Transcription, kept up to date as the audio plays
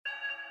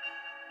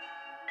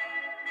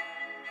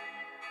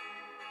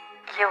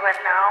You are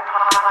now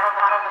part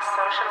of a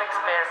social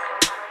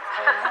experiment.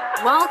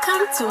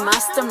 Welcome to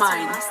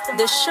Mastermind,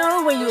 the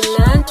show where you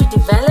learn to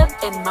develop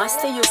and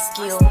master your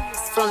skill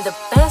from the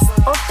best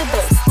of the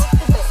best.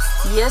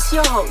 Here's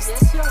your host,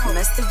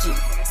 Mr. G.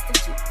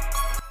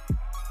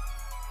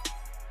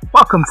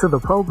 Welcome to the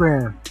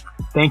program.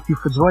 Thank you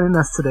for joining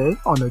us today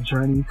on a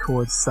journey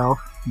towards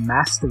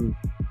self-mastery.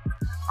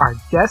 Our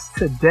guest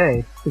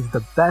today is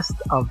the best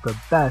of the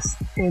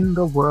best in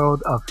the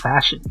world of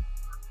fashion.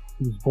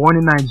 He was born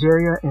in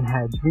Nigeria and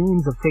had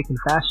dreams of taking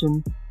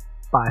fashion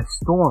by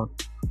storm.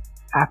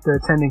 After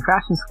attending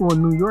fashion school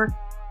in New York,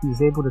 he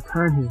was able to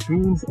turn his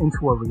dreams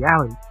into a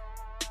reality.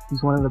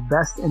 He's one of the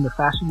best in the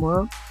fashion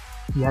world.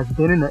 He has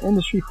been in the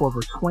industry for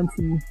over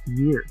 20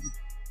 years.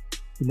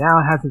 He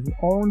now has his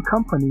own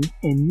company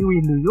in Newry,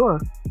 New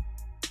York,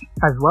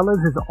 as well as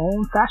his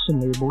own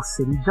fashion label,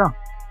 City Jump.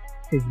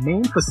 His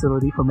main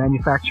facility for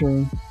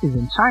manufacturing is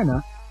in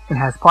China and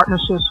has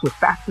partnerships with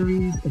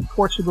factories in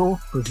Portugal,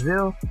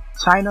 Brazil,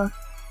 China,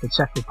 the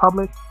Czech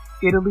Republic,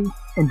 Italy,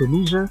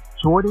 Indonesia,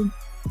 Jordan,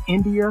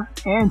 India,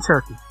 and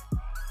Turkey.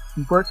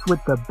 He works with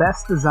the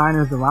best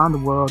designers around the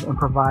world and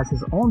provides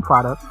his own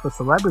products for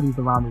celebrities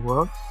around the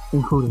world,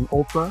 including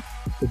Oprah,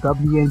 the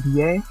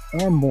WNBA,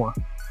 and more.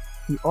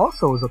 He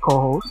also is a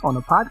co-host on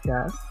a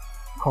podcast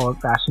called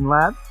Fashion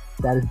Lab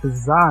that is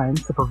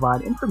designed to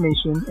provide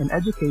information and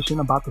education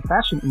about the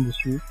fashion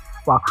industry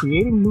while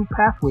creating new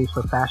pathways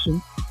for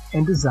fashion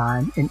and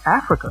design in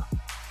Africa.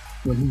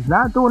 When he's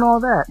not doing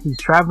all that, he's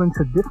traveling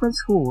to different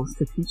schools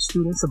to teach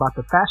students about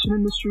the fashion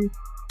industry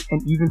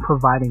and even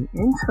providing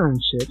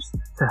internships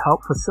to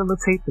help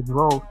facilitate the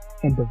growth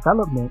and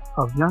development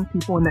of young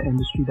people in the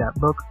industry that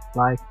look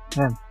like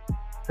him.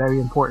 Very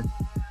important.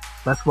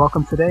 Let's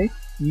welcome today,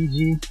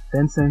 E.G.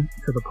 Benson,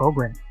 to the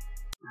program.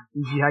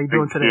 E.G., how you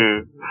doing today?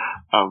 Thank you.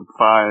 I'm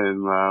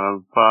fine, man.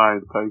 I'm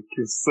fine. Thank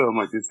you so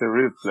much. It's a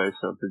real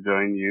pleasure to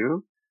join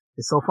you.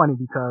 It's so funny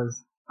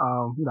because,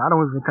 I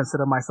don't even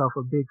consider myself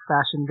a big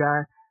fashion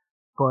guy,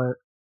 but,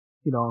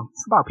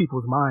 it's about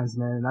people's minds,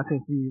 man. And I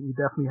think we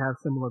definitely have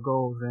similar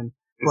goals.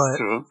 It's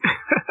true.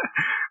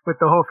 With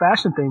the whole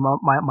fashion thing,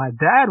 my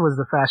dad was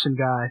the fashion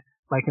guy,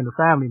 like in the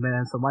family,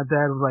 man. So my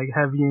dad was like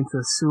heavy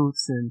into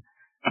suits and,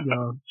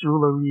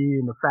 jewelry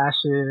and the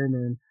fashion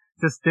and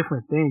just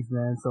different things,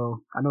 man.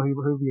 So I know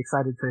he'll be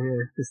excited to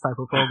hear this type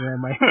of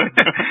program, right?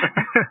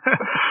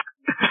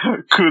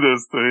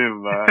 Kudos to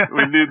him, man.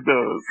 We need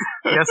those.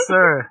 Yes,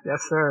 sir.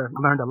 Yes, sir. I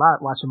learned a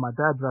lot watching my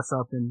dad dress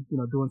up and,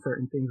 doing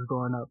certain things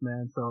growing up,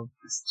 man. So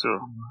It's true.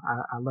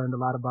 I learned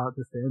a lot about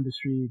just the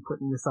industry,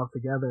 putting yourself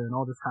together and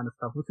all this kind of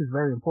stuff, which is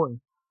very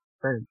important.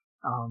 Very.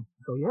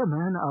 So yeah,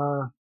 man.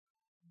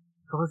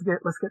 So let's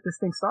get this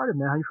thing started,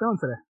 man. How you feeling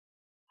today?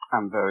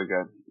 I'm very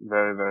good.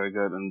 Very, very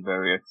good and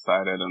very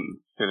excited and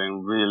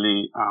feeling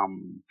really,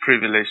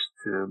 privileged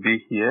to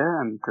be here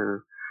and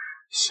to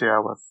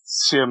share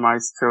my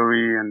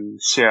story and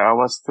share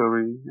our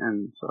story.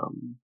 And,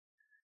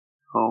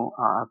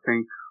 I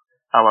think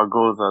our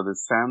goals are the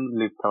same.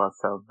 Lift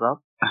ourselves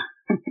up.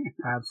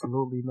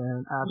 Absolutely,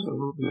 man.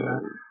 Absolutely, Yeah,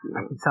 man.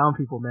 I keep telling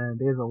people, man,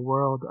 there's a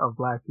world of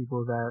black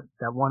people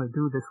that want to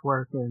do this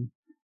work. And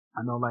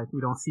I know, like, we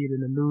don't see it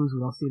in the news.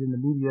 We don't see it in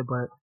the media,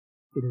 but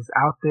it is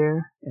out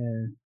there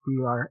and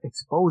we are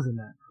exposing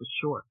that for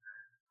sure.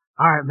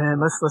 All right, man.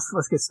 Let's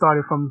get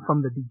started from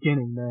the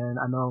beginning, man.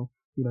 I know,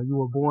 you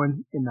were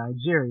born in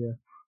Nigeria,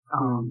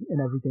 and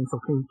everything. So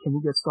can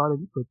you get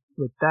started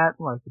with that,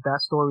 like with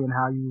that story and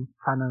how you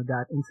kind of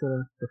got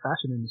into the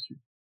fashion industry?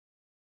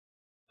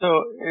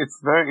 So it's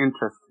very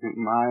interesting.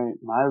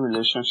 My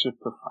relationship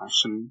to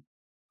fashion,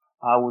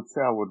 I would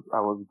say I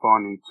was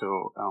born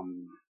into,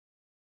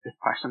 a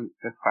fashion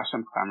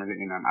family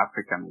in an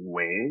African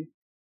way.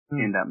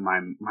 In that my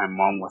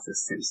mom was a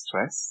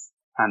seamstress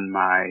and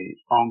my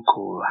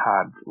uncle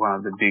had one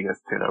of the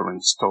biggest tailoring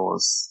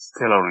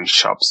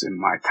shops in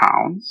my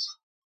town.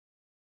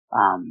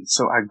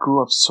 So I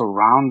grew up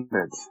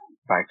surrounded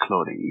by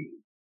clothing,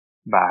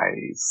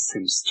 by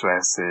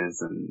seamstresses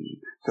and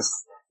just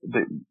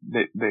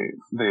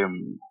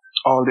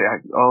all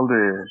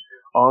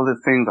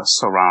the things that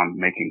surround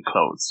making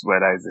clothes,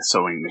 whether it's the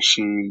sewing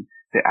machine,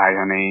 the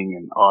ironing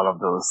and all of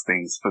those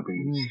things,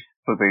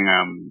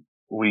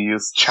 we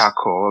use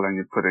charcoal and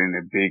you put it in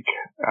a big,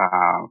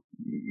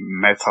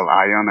 metal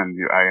iron and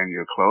you iron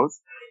your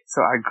clothes.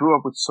 So I grew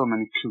up with so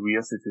many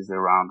curiosities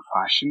around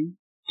fashion.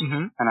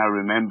 Mm-hmm. And I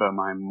remember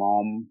my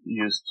mom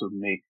used to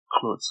make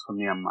clothes for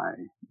me and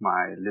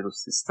my little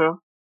sister.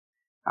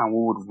 And we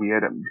would wear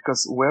them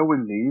because where we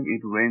live,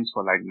 it rains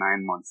for like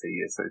 9 months a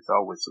year. So it's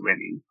always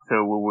raining.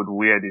 So we would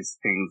wear these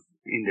things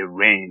in the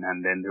rain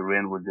and then the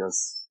rain would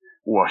just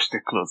wash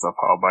the clothes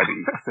off our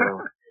body.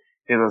 So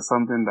it was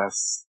something that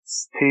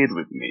stayed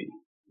with me,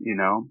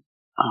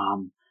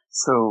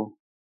 So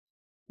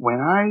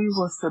when I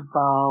was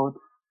about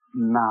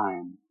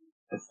 9,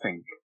 I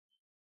think,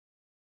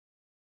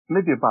 I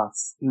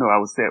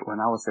would say when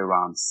I was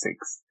around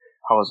 6,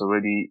 I was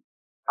already,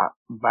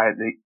 by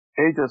the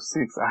age of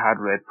 6, I had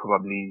read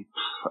probably,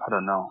 I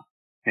don't know,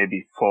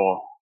 maybe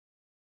four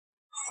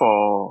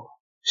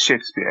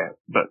Shakespeare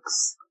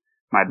books.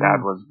 My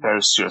dad was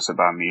very serious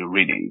about me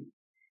reading,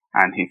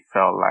 and he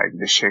felt like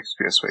the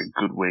Shakespeares were a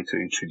good way to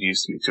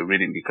introduce me to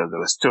reading because they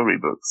were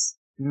storybooks,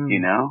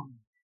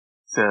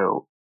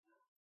 So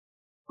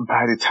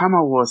by the time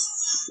I was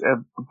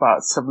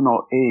about 7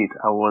 or 8,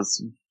 I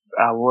was,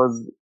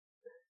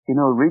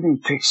 reading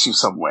takes you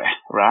somewhere,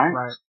 right?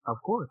 Right. Of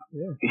course.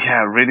 Yeah.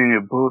 Yeah. Reading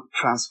a book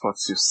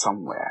transports you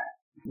somewhere.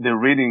 The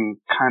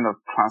reading kind of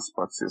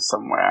transports you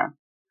somewhere.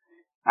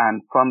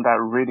 And from that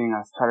reading,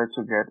 I started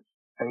to get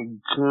a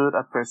good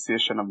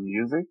appreciation of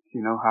music.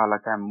 You know how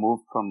like I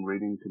moved from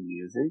reading to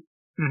music,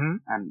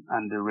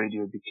 and the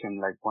radio became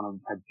like one of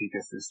my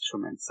biggest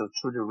instruments. So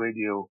through the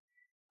radio,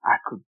 I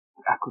could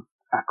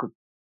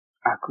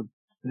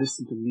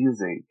listen to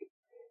music,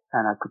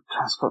 and I could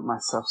transport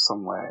myself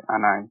somewhere.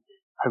 And I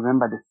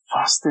remember the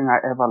first thing I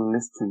ever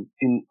listened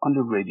on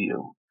the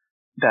radio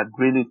that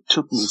really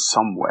took me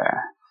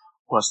somewhere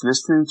was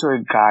listening to a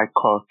guy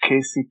called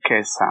Casey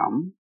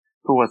Kasem,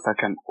 who was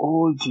like an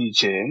old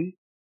DJ,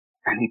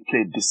 and he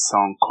played this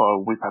song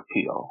called Whip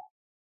Appeal.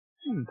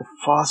 The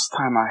first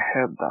time I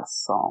heard that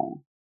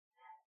song,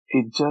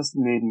 it just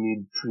made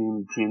me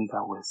dream dreams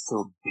that were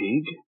so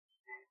big,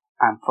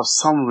 and for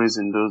some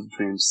reason those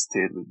dreams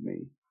stayed with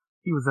me.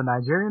 He was a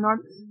Nigerian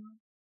artist?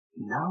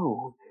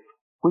 No.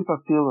 Whip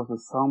Appeal was a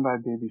song by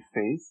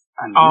Babyface,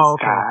 and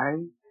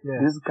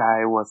this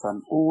guy was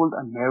an old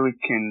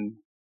American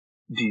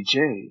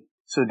DJ.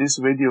 So this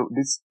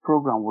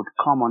program would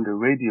come on the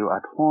radio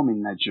at home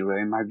in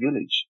Nigeria, in my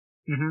village.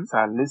 So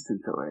I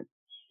listened to it,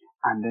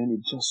 and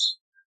then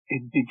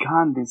it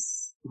began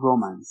this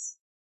romance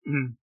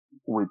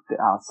with the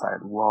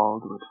outside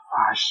world, with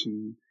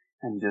fashion,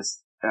 and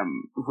just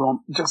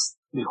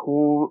the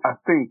whole. I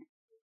think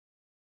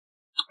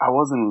I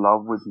was in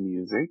love with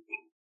music.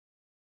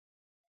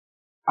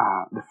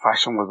 The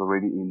fashion was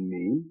already in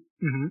me,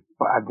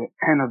 but at the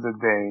end of the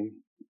day,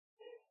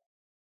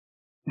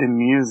 the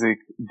music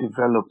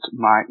developed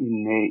my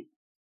innate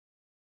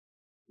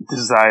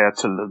desire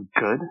to look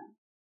good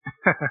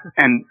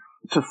and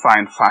to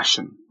find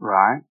fashion,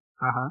 right?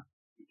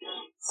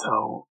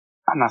 So,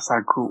 and as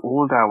I grew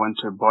older, I went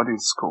to a boarding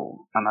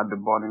school, and at the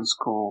boarding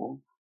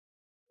school,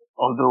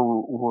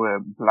 although we were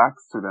black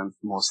students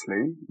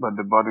mostly, but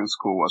the boarding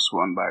school was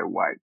run by a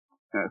white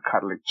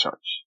Catholic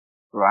church,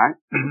 right?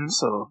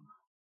 So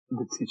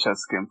the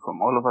teachers came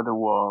from all over the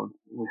world.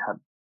 We had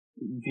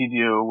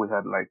video, we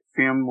had like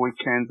film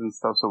weekends and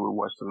stuff, so we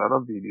watched a lot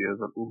of videos,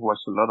 we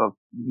watched a lot of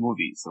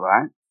movies,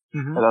 right?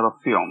 A lot of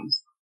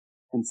films.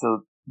 And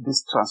so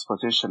this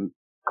transportation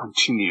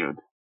continued,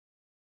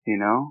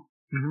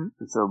 And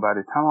so by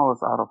the time I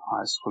was out of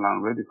high school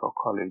and ready for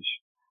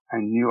college, I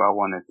knew I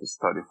wanted to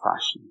study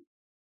fashion.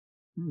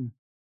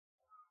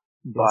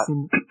 But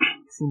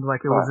it seemed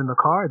like it was in the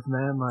cards,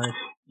 man.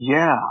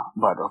 Yeah,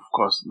 but of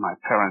course my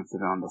parents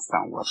didn't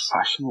understand what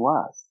fashion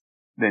was.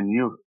 They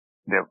knew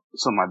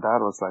so my dad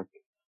was like,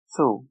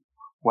 so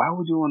why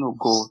would you want to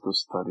go to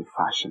study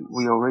fashion?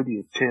 We're already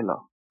a tailor.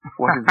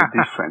 What is the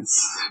difference?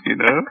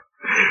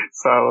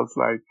 So I was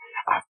like,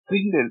 I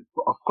think that,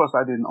 of course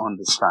I didn't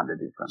understand the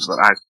difference, but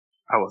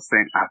I was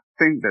saying, I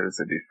think there is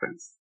a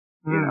difference,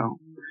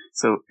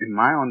 So in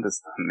my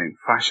understanding,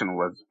 fashion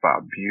was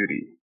about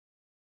beauty.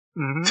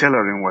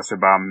 Tailoring was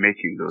about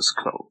making those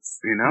clothes,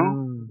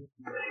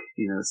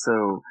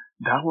 so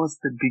that was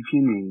the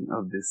beginning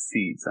of the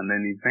seeds. And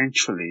then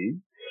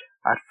eventually,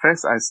 at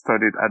first I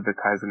studied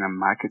advertising and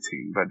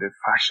marketing, but the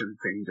fashion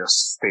thing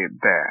just stayed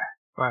there.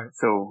 Right.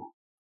 So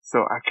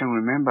I can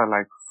remember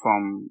like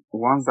from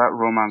once that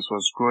romance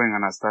was growing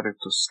and I started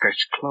to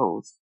sketch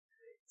clothes.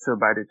 So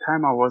by the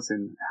time I was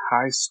in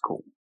high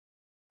school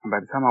and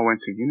by the time I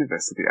went to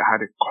university, I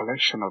had a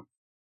collection of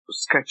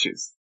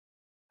sketches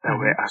that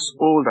were as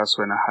old as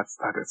when I had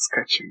started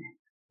sketching.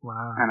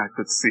 Wow. And I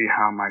could see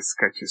how my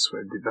sketches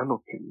were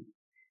developing.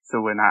 So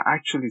when I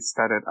actually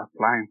started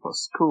applying for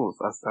schools,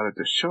 I started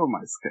to show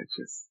my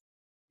sketches,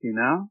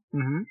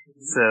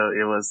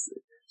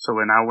 So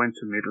when I went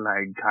to meet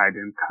like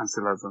guidance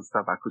counselors and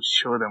stuff, I could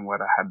show them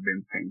what I had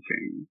been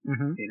thinking,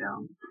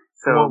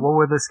 So what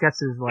were the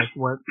sketches like?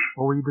 What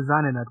were you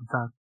designing at the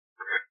time?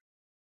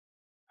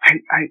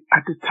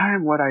 At the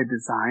time, what I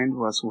designed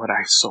was what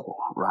I saw,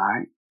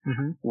 right?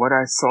 What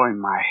I saw in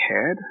my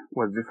head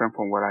was different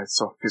from what I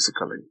saw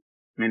physically.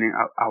 Meaning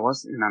I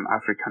was in an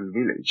African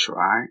village,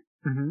 right?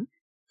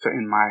 So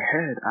in my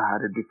head, I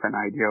had a different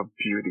idea of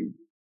beauty,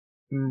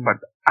 but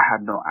I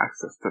had no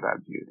access to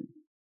that beauty.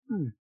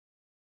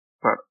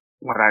 But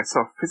what I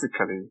saw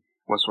physically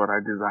was what I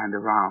designed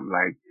around,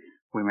 like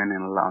women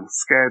in long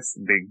skirts,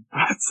 big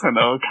butts, and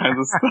all kinds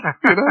of stuff,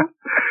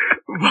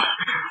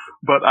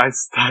 But I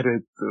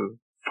started to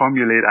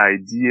formulate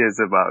ideas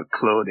about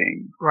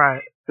clothing.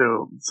 Right.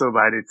 So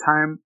by the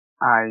time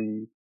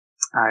I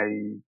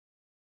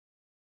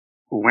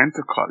went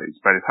to college,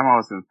 by the time I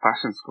was in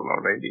fashion school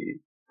already,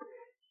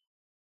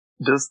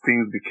 those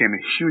things became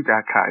a huge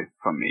archive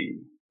for me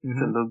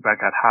to look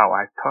back at how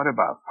I thought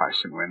about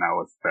fashion when I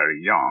was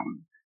very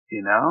young,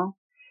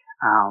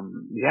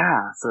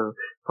 Yeah, so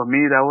for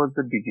me, that was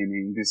the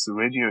beginning. This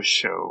radio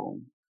show,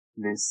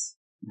 this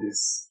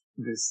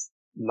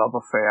love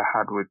affair I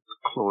had with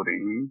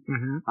clothing,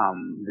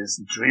 these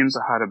dreams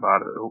I had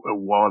about a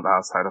world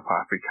outside of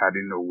Africa. I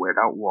didn't know where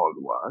that world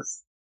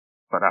was,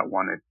 but I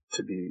wanted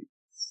to be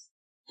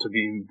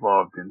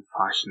involved in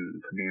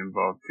fashion, to be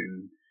involved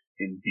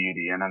in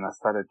beauty. And then I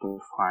started to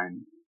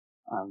find,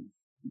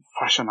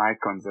 fashion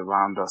icons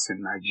around us in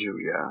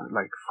Nigeria,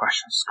 like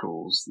fashion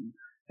schools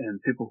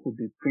and people who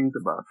did things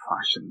about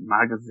fashion,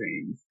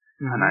 magazines.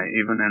 And I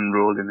even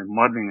enrolled in a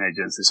modeling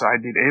agency. So I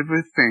did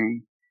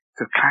everything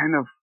to kind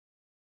of,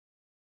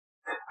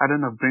 I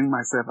don't know, bring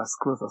myself as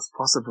close as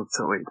possible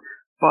to it.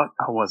 But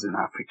I was in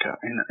Africa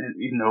and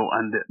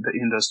the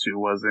industry it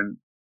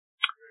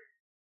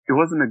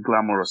wasn't a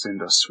glamorous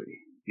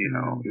industry,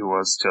 it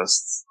was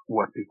just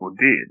what people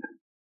did,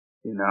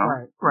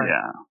 Right.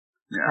 Yeah.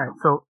 Right.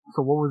 So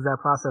what was that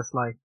process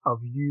like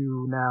of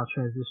you now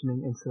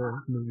transitioning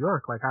into New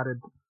York? Like, how did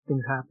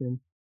things happen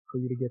for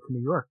you to get to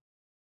New York?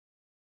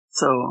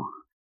 So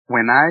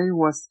when I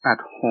was at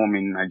home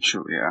in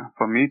Nigeria,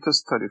 for me to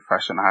study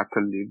fashion, I had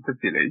to leave the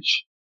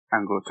village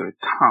and go to a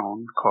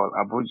town called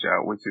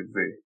Abuja, which is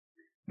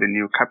the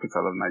new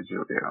capital of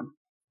Nigeria.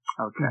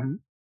 Okay.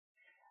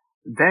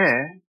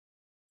 There,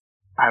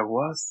 I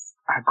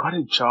got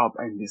a job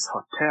in this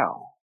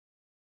hotel,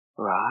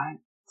 right?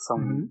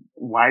 Some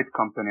white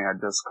company had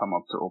just come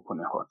up to open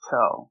a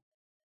hotel.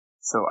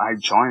 So I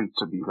joined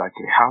to be like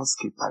a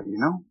housekeeper,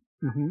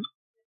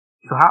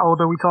 So how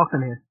old are we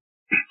talking here?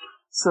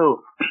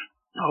 So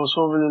I was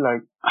probably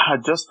like, I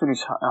had just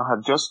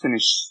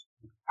finished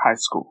high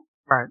school.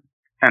 Right.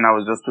 And I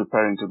was just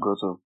preparing to go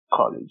to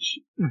college.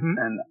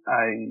 And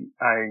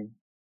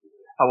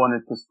I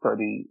wanted to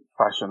study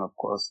fashion, of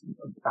course.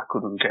 I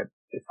couldn't get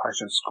a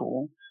fashion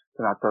school.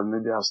 Then I thought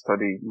maybe I'll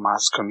study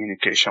mass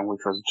communication,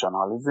 which was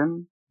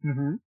journalism.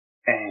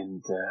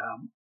 And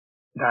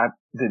that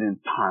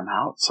didn't pan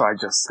out. So I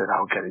just said,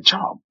 I'll get a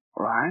job,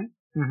 right?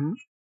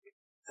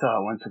 So I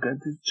went to get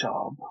this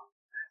job.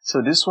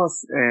 So this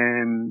was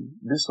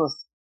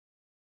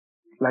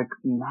like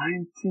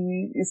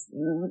it's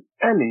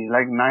early,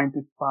 like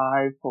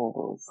 95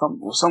 or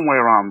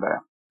somewhere around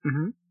there.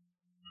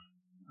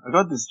 I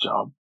got this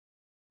job.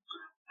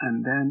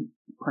 And then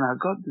when I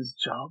got this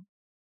job,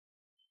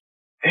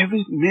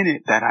 every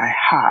minute that I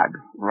had,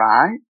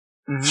 right,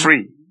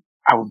 free,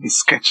 I would be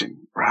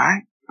sketching,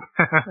 right?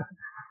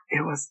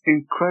 It was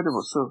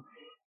incredible. So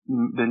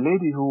the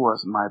lady who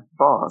was my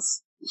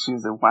boss,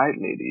 she's a white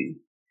lady,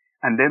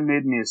 and they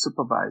made me a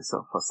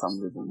supervisor for some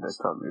reason. They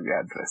thought maybe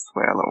I dressed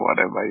well or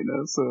whatever,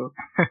 so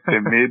they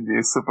made me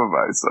a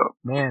supervisor.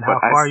 Man, how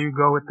far you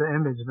go with the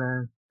image,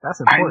 man. That's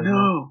important. I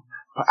know,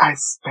 but I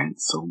spent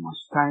so much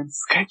time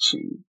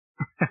sketching.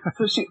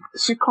 So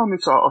she called me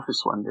to our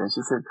office one day and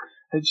she said,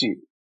 "Hey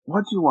G,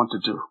 what do you want to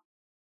do?"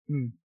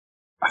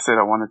 I said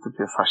I wanted to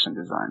be a fashion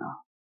designer.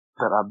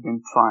 That I've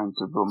been trying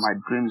to go. My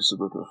dream is to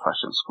go to a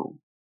fashion school.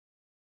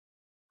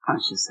 And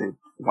she said,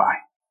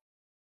 "Why?"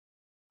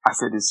 I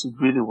said, "It's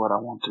really what I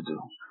want to do."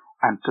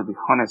 And to be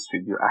honest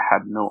with you, I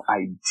had no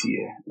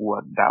idea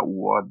what that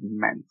word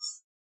meant.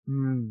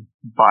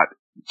 But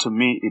to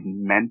me, it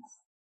meant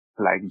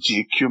like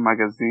GQ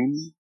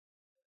magazine.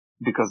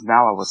 Because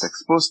now I was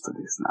exposed to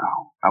this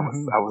now. I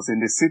was in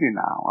the city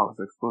now. I was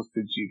exposed to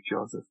GQ.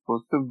 I was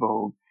exposed to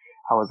Vogue.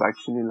 I was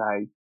actually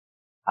like,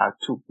 I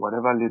took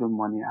whatever little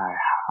money I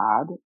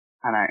had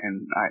and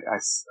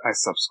I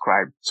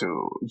subscribed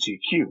to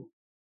GQ.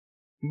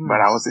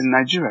 But I was in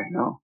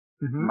Nigeria,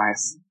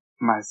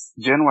 My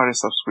January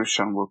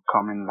subscription would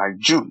come in like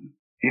June,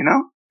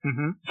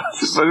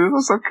 But it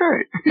was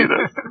okay,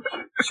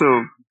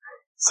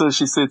 So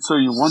she said, "So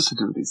you want to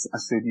do this?" I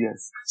said,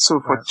 "Yes."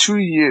 So for 2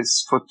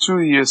 years,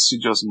 she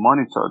just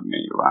monitored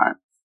me, right?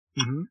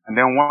 And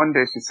then one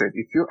day she said,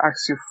 "If you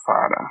ask your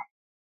father,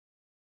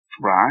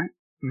 right,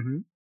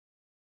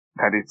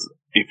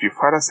 if your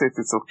father says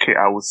it's okay,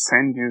 I will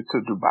send you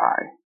to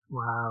Dubai.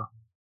 Wow.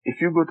 If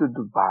you go to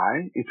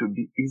Dubai, it will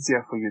be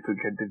easier for you to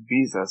get the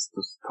visas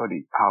to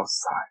study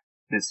outside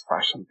this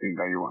fashion thing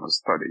that you want to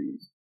study."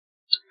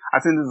 I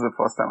think this is the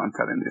first time I'm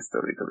telling this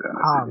story, to be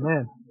honest with you.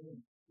 Man.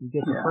 You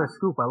get the first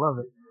scoop. I love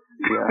it.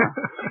 Yeah.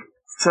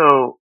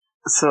 So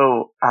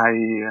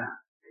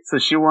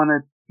she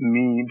wanted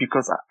me,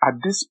 because at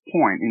this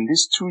point, in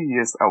these 2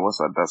 years I was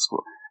at that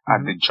school,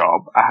 at the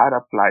job, I had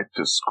applied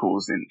to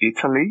schools in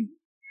Italy.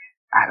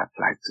 I had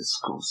applied to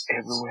schools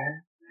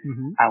everywhere.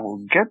 I will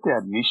get the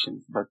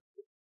admissions, but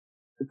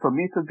for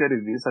me to get a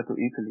visa to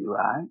Italy,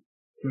 right,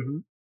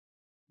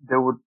 they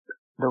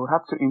would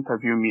have to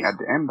interview me at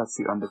the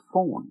embassy on the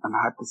phone, and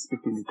I had to speak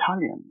in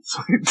Italian,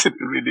 so it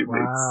didn't really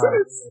make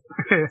sense.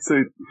 So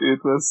it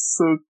was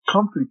so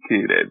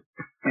complicated,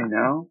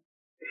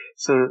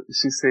 So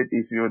she said,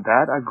 "If your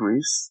dad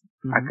agrees,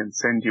 I can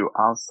send you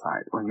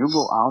outside. When you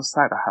go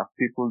outside, I have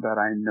people that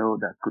I know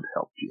that could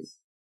help you."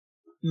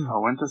 So I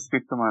went to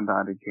speak to my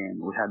dad again.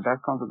 We had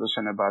that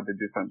conversation about the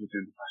difference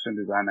between fashion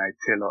designer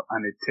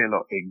and a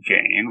tailor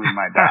again with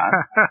my dad.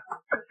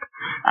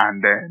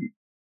 And then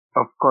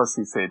of course,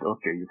 he said,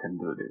 okay, you can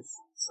do this.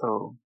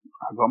 So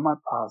I got my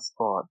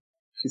passport.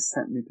 She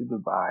sent me to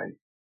Dubai.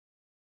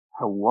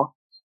 I worked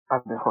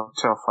at the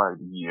hotel for a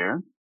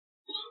year.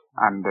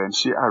 And then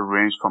she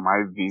arranged for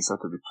my visa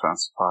to be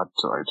transferred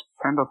to a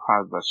friend of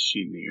hers that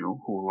she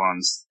knew who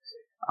runs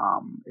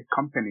a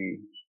company,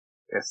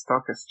 a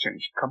stock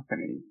exchange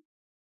company,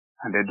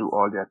 and they do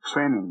all their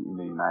training in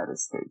the United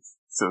States.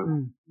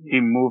 So he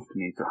moved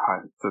me to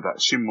her,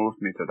 she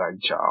moved me to that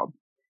job.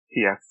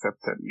 He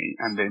accepted me,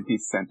 and then he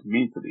sent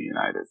me to the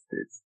United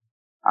States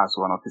as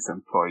one of his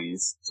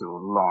employees to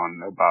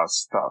learn about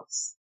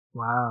stocks.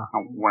 Wow.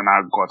 And when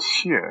I got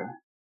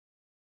here,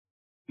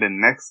 the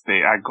next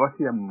day, I got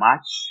here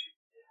March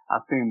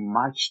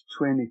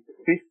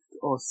 25th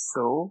or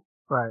so,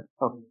 right,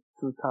 of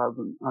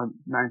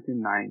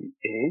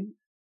 1998.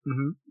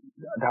 Mm-hmm.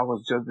 That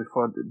was just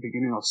before the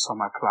beginning of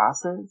summer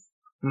classes.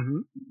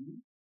 Mm-hmm.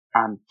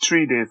 And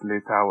 3 days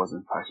later, I was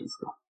in fashion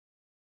school.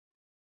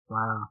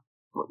 Wow.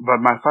 But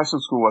my fashion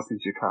school was in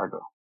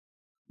Chicago.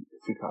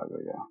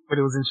 Yeah. But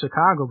it was in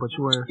Chicago, but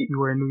you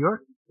were in New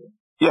York?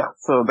 Yeah,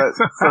 so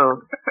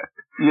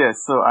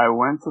I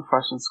went to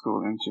fashion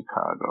school in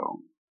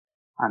Chicago,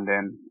 and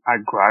then I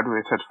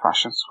graduated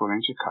fashion school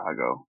in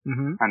Chicago.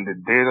 Mm-hmm. And the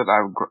day that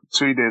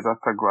 3 days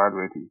after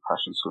graduating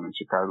fashion school in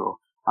Chicago,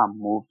 I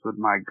moved with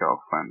my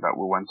girlfriend that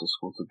we went to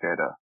school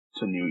together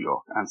to New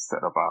York and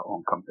set up our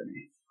own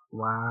company.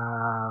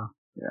 Wow.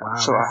 Yeah. Wow,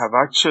 so I have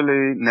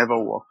actually never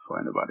worked for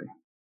anybody.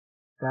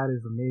 That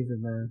is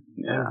amazing, man.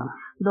 Yeah.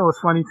 You know,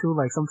 it's funny too,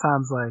 like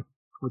sometimes like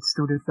with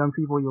students, young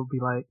people, you'll be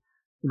like,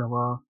 you know,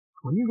 well,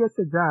 when you get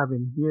your job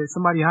and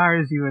somebody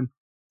hires you, and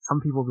some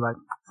people be like,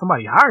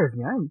 somebody hires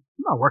me, I'm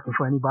not working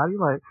for anybody.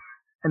 Like,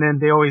 and then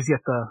they always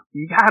get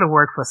you gotta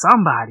work for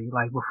somebody,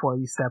 like before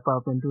you step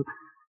up and do,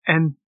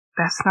 and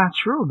that's not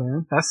true,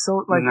 man. That's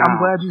so, like, No. I'm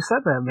glad you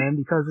said that, man,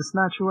 because it's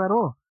not true at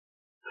all.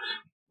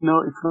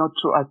 No, it's not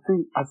true. I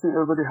think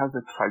everybody has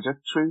a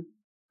trajectory.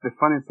 The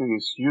funny thing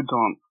is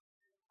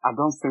I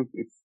don't think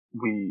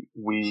we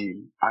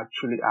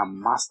actually are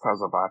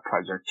masters of our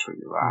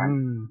trajectory, right?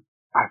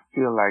 I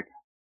feel like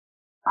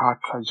our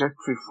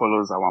trajectory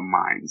follows our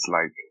minds,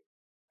 like,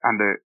 and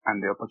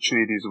the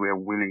opportunities we are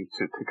willing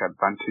to take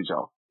advantage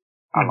of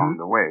along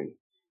the way,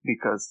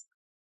 because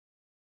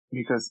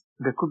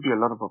there could be a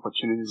lot of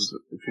opportunities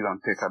if you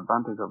don't take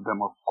advantage of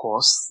them, of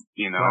course,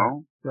 you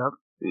know. Right. Yep.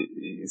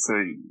 So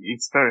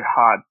it's very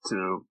hard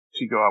to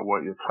figure out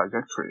what your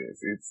trajectory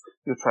is.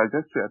 Your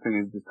trajectory, I think,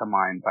 is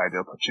determined by the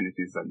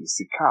opportunities that you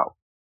seek out,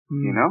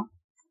 you know,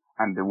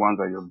 and the ones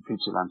that you're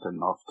vigilant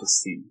enough to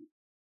see,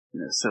 you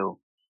know. So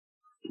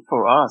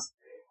for us,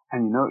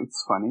 and you know,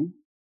 it's funny,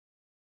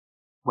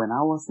 when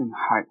I was in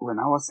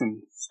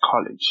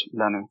college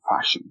learning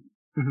fashion,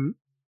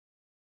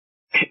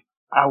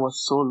 I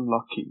was so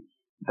lucky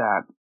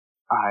that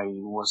I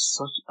was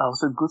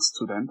a good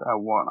student. I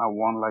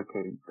won like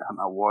an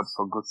award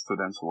for good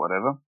students or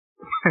whatever.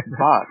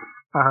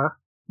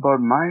 But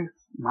my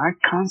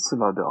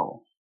counselor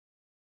though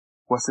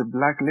was a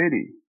black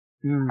lady.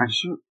 And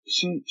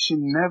she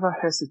never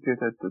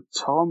hesitated to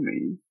tell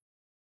me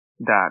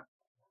that,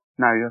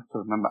 now you have to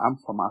remember, I'm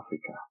from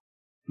Africa.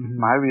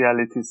 My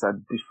realities are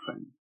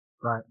different.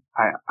 Right.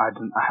 I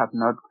have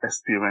not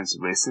experienced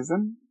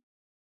racism.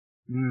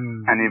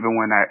 And even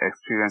when I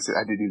experienced it,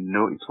 I didn't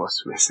know it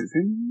was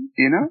racism,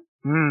 you know?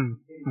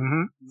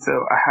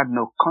 So I had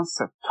no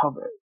concept of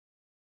it.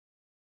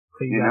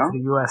 So you got to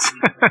the US.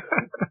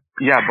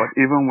 Yeah,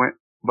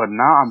 but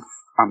now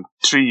I'm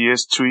 2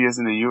 years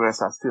in the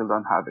US, I still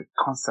don't have a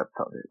concept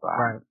of it,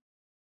 right?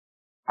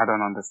 I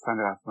don't understand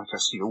it as much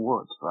as you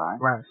would, right?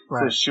 Right.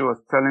 So she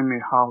was telling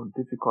me how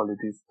difficult it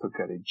is to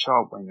get a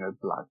job when you're a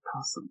black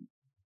person.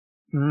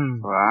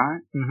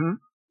 Right?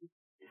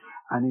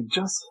 And it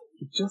just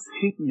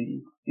hit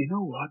me. You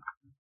know what?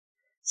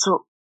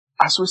 So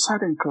as we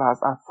sat in class,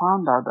 I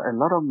found out that a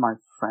lot of my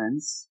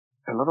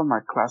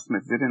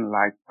classmates didn't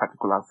like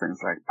particular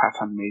things like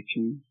pattern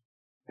making.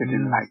 They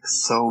didn't like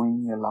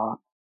sewing a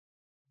lot,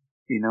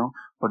 you know,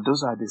 but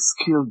those are the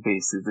skill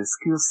bases, the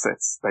skill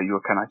sets that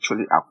you can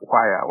actually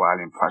acquire while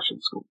in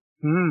fashion school.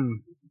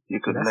 You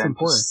could learn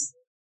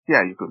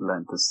you could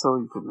learn to sew,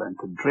 you could learn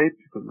to drape,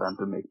 you could learn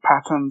to make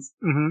patterns.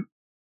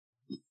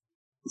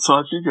 So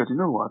I figured, you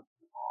know what?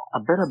 I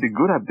better be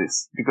good at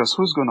this, because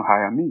who's going to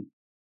hire me?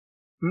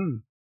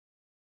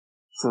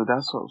 So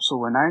that's what. So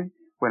when I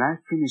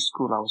finished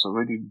school, I was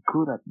already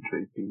good at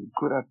draping,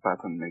 good at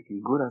pattern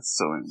making, good at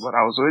sewing. But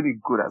I was already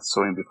good at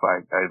sewing before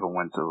I even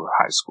went to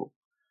high school.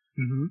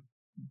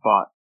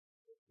 But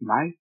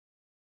my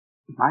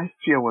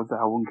fear was that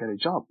I wouldn't get a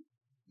job.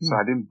 So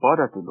I didn't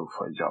bother to look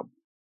for a job.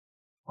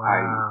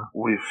 Wow.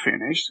 We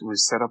finished, we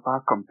set up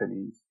our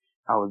company.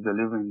 I was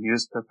delivering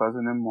newspapers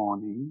in the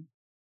morning,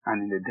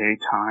 and in the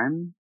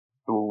daytime,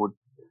 we would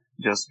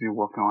just be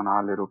working on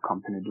our little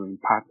company doing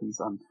patterns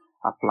and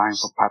applying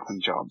for pattern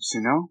jobs,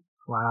 you know?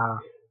 Wow.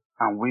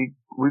 And we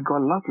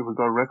got lucky. We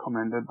got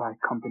recommended by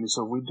a company.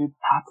 So we did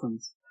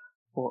patterns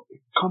for a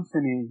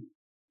company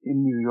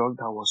in New York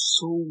that was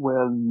so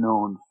well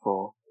known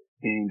for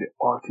being the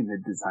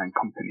ultimate design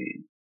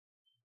company.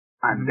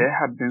 And they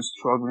had been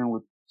struggling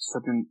with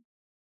certain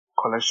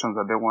collections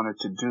that they wanted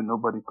to do.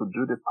 Nobody could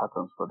do the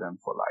patterns for them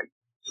for like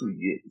 2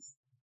 years.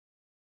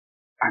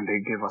 And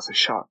they gave us a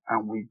shot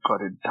and we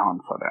got it done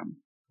for them.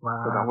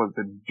 Wow. So that was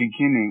the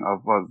beginning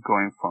of us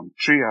going from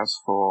Trias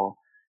 4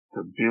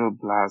 to Bill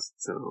Blass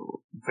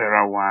to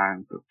Vera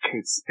Wang to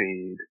Kate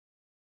Spade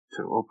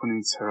to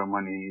Opening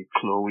Ceremony,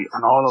 Chloe,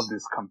 and all of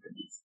these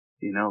companies,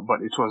 you know,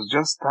 but it was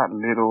just that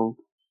little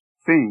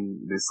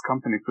thing. This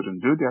company couldn't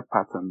do their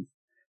patterns.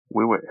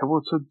 We were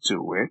able to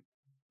do it.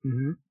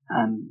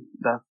 And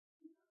that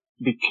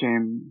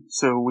became,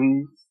 so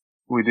we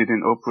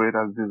didn't operate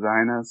as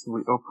designers.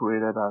 We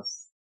operated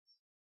as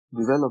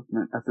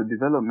a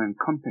development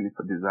company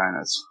for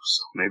designers.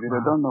 So maybe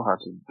they don't know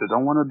they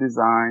don't want to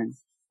design,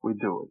 we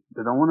do it.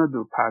 They don't want to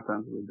do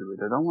patterns, we do it.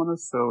 They don't want to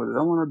sew, they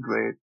don't want to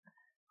drape,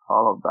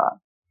 all of that.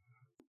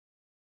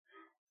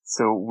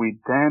 So we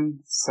then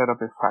set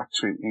up a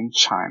factory in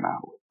China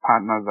with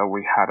partners that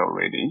we had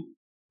already.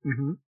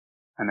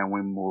 And then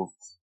we moved.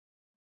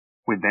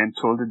 We then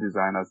told the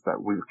designers that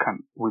we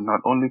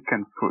not only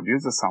can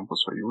produce the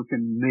samples for you, we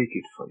can make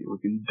it for you. We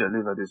can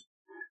deliver this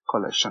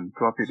collection,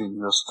 drop it in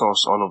your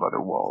stores all over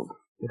the world.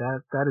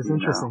 Yeah, that is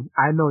interesting.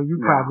 I know you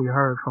probably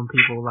heard from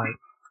people like,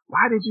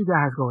 why did you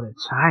guys go to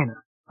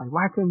China? Like,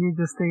 why couldn't you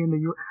just stay in the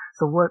U.S.?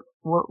 So what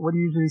do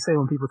you usually say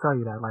when people tell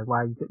you that? Like,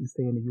 why you couldn't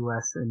stay in the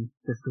U.S. and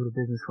just do the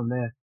business from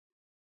there?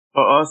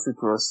 For us,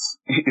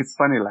 it's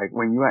funny, like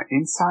when you are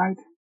inside,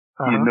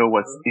 you know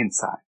what's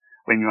inside.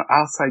 When you're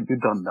outside, you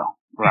don't know,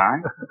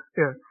 right?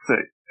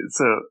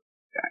 So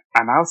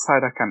an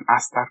outsider can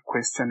ask that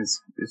question.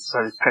 It's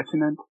very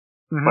pertinent.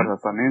 But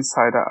as an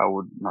insider, I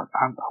would not,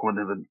 I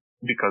wouldn't even,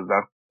 because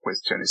that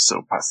question is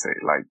so passé.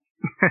 Like,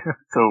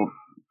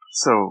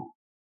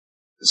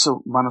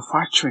 so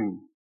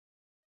manufacturing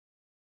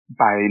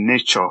by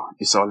nature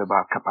is all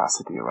about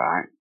capacity,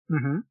 right?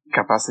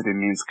 Capacity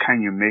means,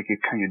 can you make it?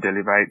 Can you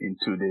deliver it in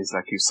 2 days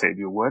like you said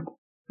you would?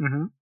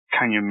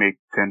 Can you make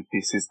 10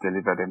 pieces,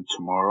 deliver them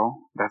tomorrow?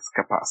 That's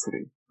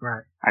capacity.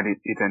 Right. And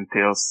it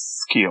entails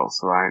skills,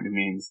 right? It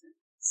means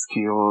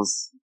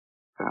skills,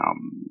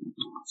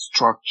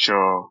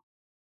 structure,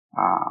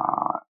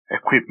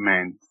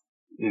 equipment,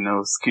 you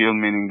know, skill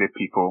meaning the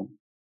people,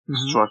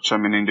 structure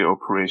meaning the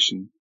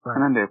operation,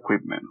 and then the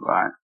equipment,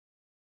 right?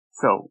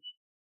 So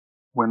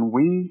when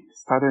we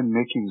started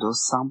making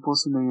those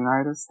samples in the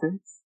United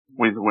States,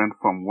 we went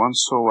from 1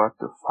 sewer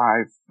to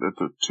 5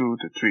 to 2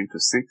 to 3 to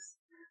 6.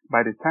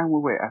 By the time we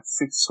were at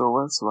 6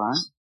 sewers, right?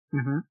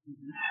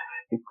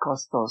 It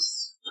cost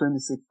us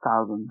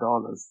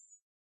 $26,000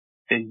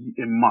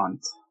 a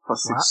month for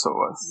 6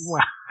 sewers.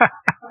 Wow.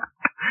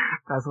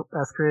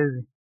 That's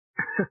crazy.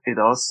 It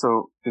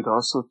also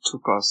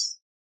took us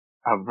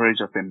average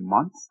of a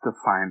month to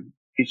find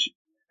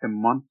a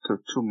month to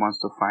 2 months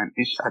to find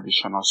each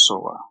additional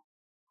sewer.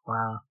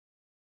 Wow.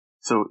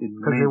 So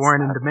because they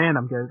weren't in demand,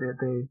 I'm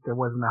guessing there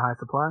wasn't a high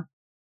supply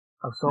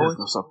of sewers?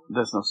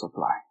 There's no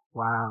supply.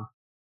 Wow.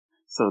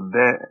 So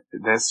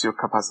there's your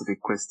capacity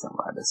question,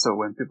 right? So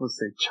when people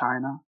say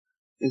China,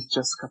 it's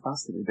just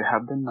capacity. They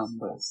have the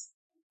numbers.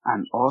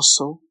 And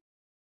also,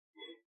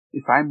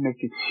 if I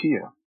make it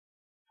here,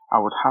 I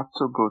would have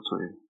to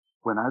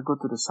when I go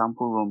to the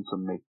sample room to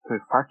a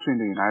factory in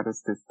the United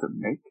States to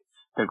make,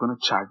 they're going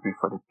to charge me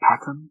for the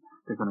pattern.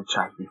 They're going to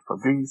charge me for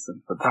this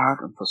and for that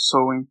and for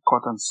sewing,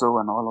 cut and sew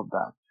and all of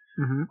that.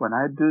 When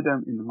I do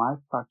them in my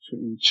factory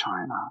in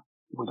China,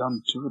 we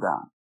don't do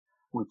that.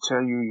 We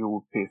tell you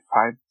will pay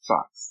 $5.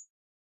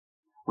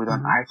 We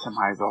don't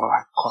itemize all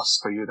that cost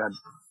for you.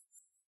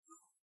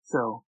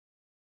 So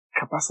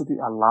capacity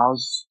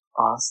allows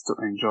us to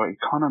enjoy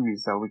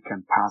economies that we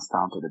can pass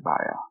down to the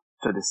buyer,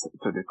 to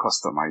the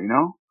customer, you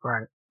know?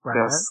 Right.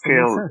 There's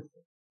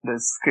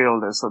scale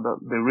there. So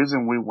the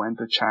reason we went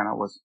to China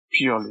was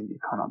purely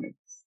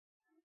economics,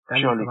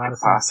 purely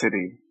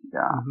capacity.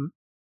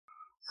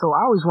 So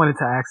I always wanted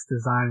to ask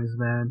designers,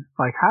 man,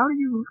 like how do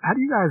you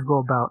guys go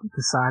about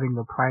deciding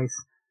the price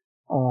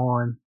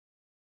on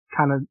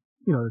kind of,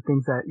 you know, the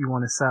things that you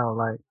want to sell?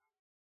 Like,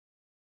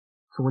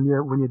 so when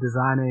you're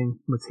designing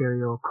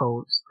material,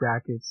 coats,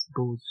 jackets,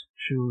 boots,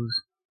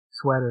 shoes,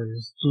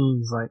 sweaters,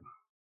 jeans, like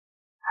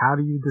how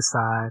do you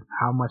decide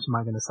how much am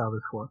I going to sell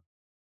this for?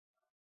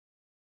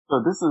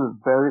 So this is a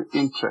very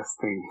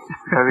interesting.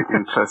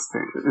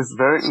 It's a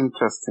very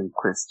interesting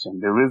question.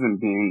 The reason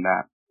being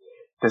that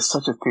there's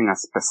such a thing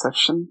as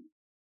perception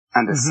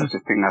and there's such a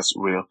thing as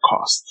real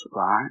cost,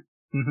 right?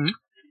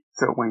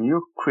 So when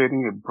you're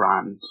creating a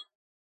brand,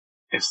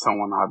 if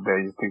someone out there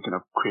is thinking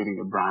of creating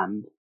a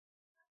brand,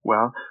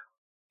 well,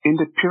 in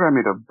the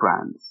pyramid of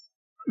brands,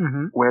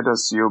 where do you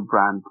see your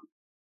brand?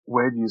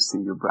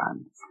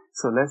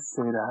 So let's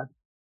say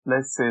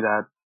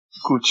that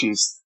Gucci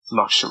is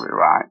luxury,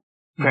 right?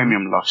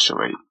 Premium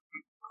luxury,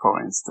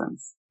 for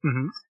instance.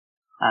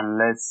 And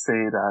let's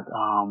say that,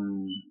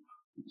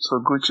 so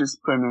Gucci's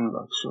premium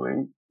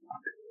luxury.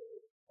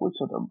 Which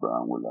other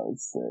brand will I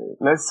say?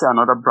 Let's say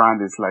another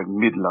brand is like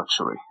mid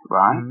luxury,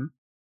 right?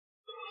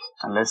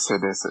 And let's say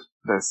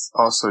there's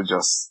also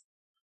just,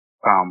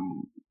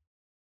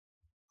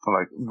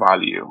 like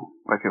value,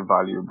 like a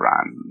value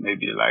brand,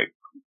 maybe like,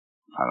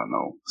 I don't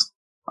know,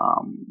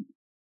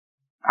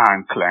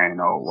 Anne Klein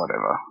or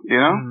whatever, you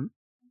know? Mm-hmm.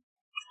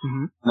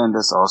 Mm-hmm. Then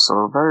there's also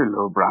a very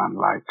low brand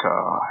like,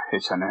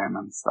 H&M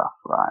and stuff,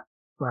 right?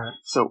 Right.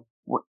 So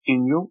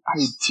in your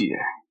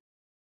idea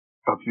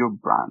of your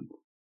brand,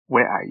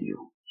 where are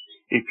you?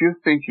 If you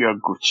think you're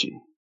Gucci,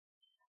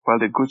 well,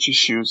 the Gucci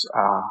shoes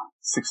are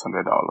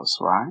 $600,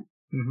 right?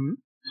 Mm-hmm.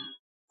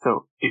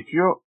 So if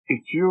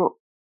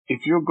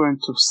you're going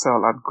to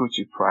sell at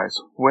Gucci price,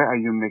 where are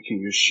you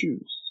making your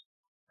shoes,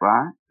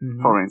 right?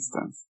 Mm-hmm. For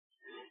instance.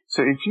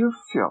 So if you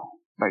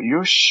feel that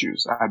your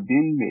shoes are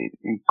being made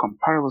in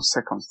comparable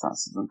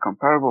circumstances and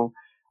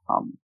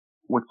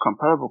with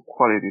comparable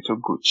quality to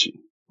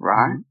Gucci,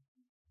 right?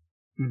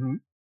 Mm-hmm.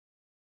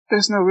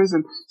 There's no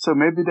reason. So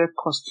maybe they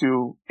cost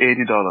you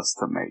 $80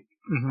 to make,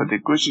 Mm-hmm. but the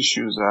Gucci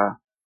shoes are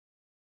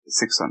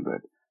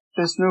 $600.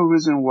 There's no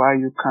reason why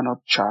you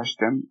cannot charge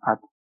them at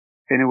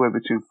anywhere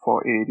between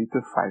 $480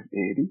 to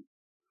 $580,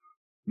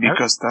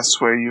 because that's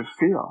where you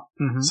feel.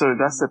 Mm-hmm. So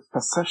that's the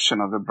perception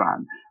of the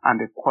brand and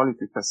the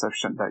quality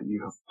perception that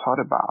you have thought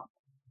about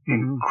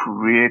in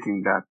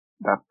creating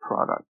that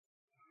product.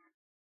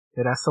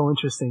 Yeah, that's so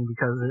interesting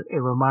because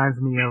it reminds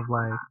me of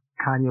like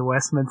Kanye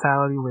West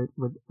mentality with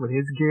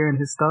his gear and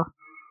his stuff.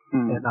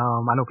 And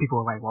I know people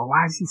are like, well,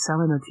 why is he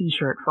selling a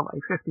T-shirt for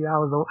like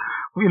 $50? Or,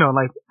 you know,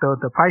 like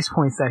the price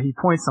points that he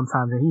points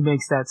sometimes, and he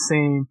makes that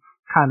same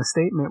kind of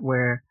statement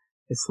where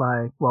it's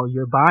like, well,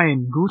 you're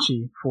buying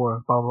Gucci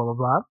for blah blah blah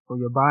blah, or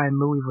you're buying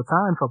Louis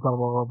Vuitton for blah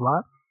blah blah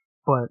blah.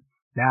 But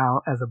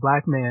now, as a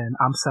black man,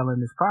 I'm selling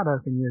this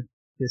product, and you're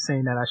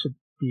saying that I should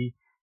be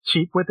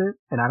cheap with it,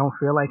 and I don't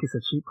feel like it's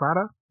a cheap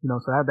product. You know,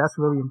 so that's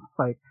really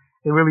like,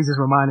 it really just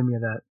reminded me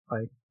of that,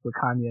 like with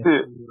Kanye.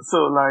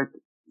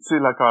 See,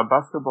 like our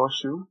basketball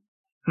shoe.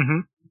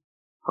 Mm-hmm.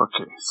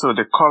 Okay, so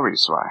the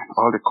Currys, right?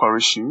 All the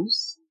Curry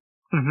shoes,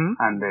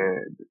 and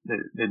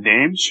the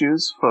Dame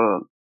shoes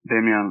for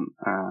Damian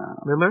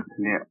Lillard,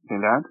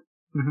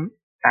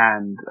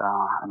 and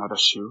another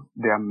shoe.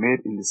 They are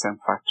made in the same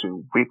factory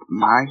with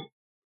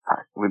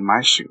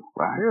my shoe,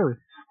 right? Really?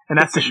 And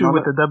that's the shoe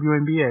with the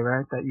WNBA,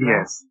 right? That you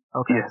yes.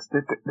 have? Okay. Yes,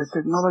 the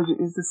technology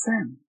is the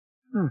same.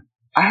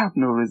 I have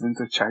no reason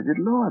to charge it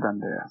lower than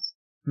theirs.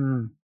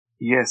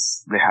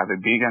 Yes, they have a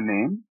bigger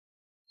name,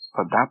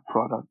 but that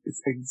product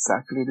is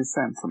exactly the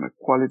same from a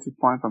quality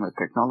point, from a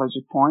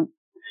technology point.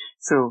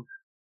 So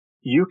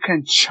you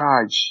can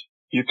stand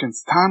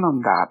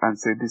on that and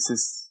say, this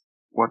is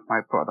what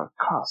my product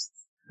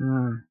costs.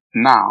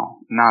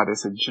 Now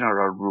there's a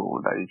general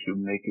rule that if you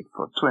make it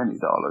for $20,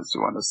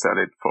 you want to sell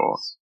it for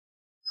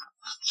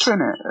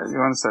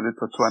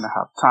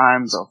 2.5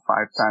 times or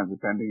 5 times,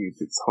 depending if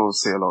it's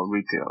wholesale or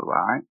retail,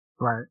 right?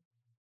 Right.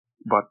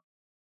 But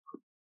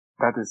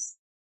that is,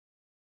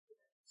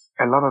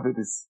 a lot of it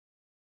is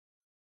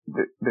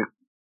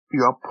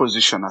your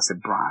position as a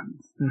brand.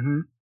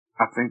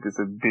 I think is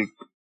a big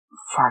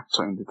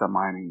factor in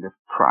determining the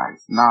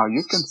price. Now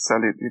you can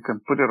sell it, you can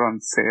put it on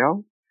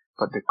sale,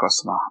 but the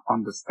customer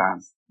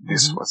understands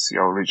this was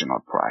your original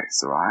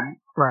price, right?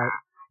 Right.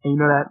 And you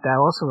know, that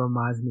also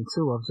reminds me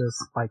too of just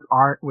like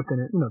art within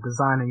it. You know,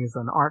 designing is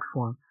an art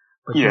form,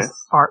 but just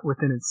art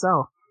within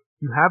itself.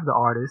 You have the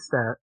artists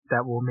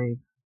that will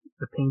make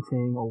the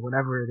painting or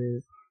whatever it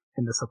is,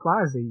 and the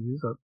supplies they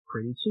use are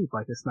pretty cheap.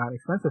 Like, it's not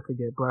expensive to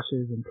get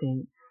brushes and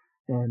paint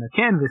and a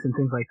canvas and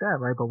things like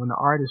that, right? But when the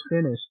art is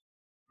finished,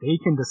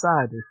 they can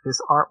decide if this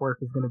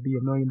artwork is going to be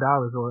 $1 million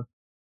or,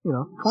 you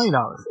know, $20.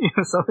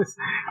 So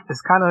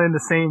it's kind of in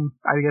the same,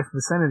 I guess,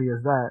 vicinity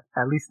as that.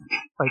 At least,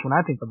 like, when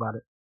I think about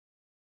it.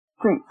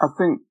 I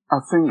think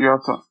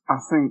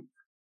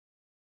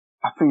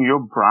your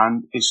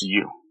brand is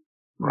you,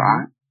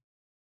 right?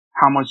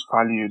 How much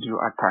value do you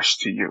attach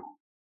to you?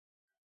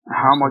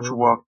 How much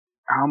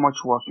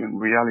work in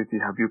reality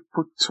have you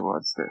put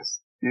towards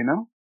this? You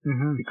know?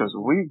 Because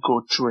we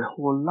go through a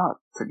whole lot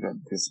to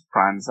get these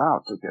brands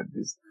out, to get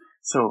this.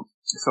 So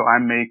I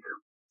make,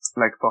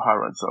 like for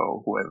Harrods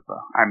or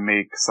whoever, I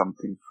make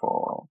something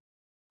for,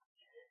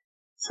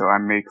 so I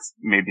make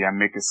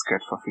a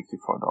skirt for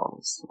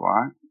 $54,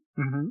 right?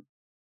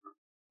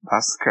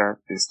 That skirt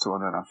is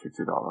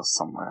 $250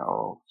 somewhere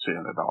or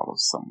 $300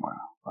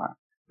 somewhere, right?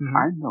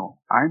 I know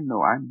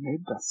I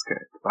made that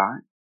skirt,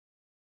 right?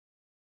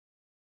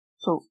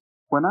 So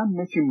when I'm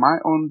making my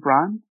own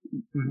brand,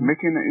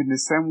 making it in the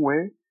same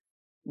way,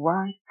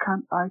 why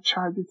can't I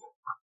charge it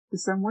the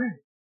same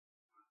way?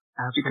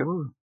 Absolutely.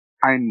 Because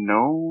I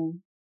know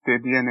the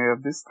DNA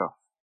of this stuff.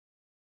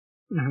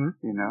 You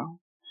know?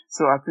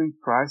 So I think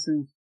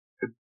pricing,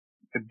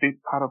 a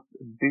big part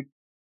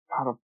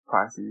of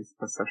pricing is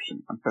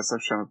perception, and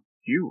perception of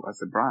you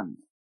as a brand.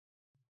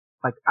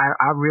 Like,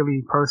 I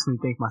really personally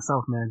think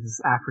myself, man,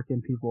 just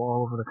African people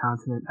all over the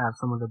continent have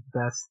some of the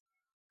best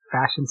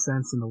fashion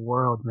sense in the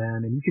world,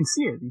 man. And you can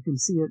see it. You can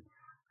see it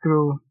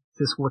through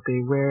just what they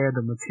wear,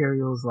 the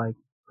materials, like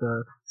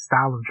the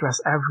style of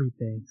dress,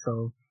 everything.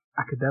 So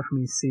I could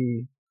definitely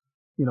see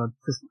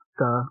just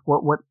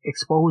what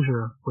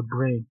exposure would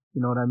bring,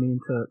 you know what I mean,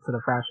 to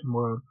the fashion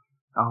world,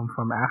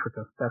 from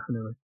Africa,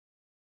 definitely.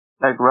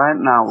 Like right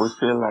now, we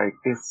feel like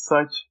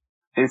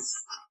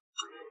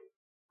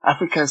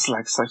Africa is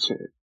like such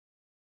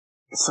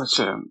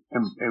a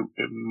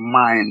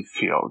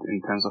minefield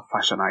in terms of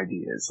fashion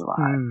ideas,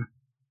 right? Mm.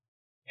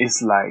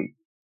 It's like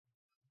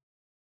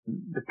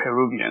the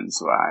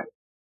Peruvians, right?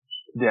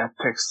 Their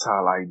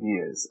textile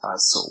ideas are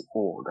so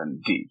old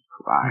and deep,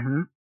 right?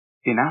 Mm-hmm.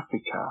 In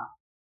Africa,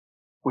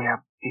 we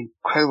have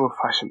incredible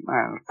fashion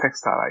and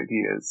textile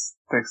ideas,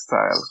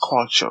 textile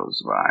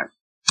cultures, right?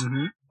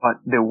 Mm-hmm.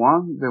 But the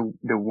ones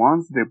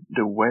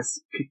the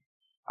West pick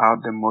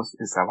out the most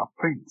is our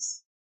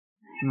prints.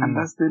 And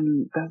that's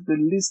the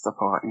least of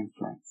our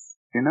influence,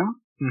 you know?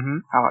 Mm-hmm.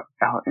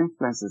 Our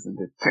influence is in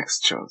the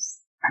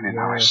textures and in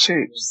our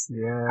shapes.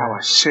 Yeah.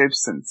 Our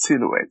shapes and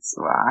silhouettes,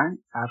 right?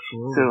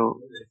 Absolutely.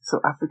 So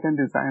African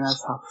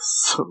designers have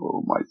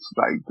so much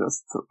like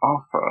just to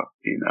offer,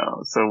 you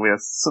know? So we are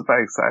super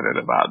excited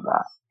about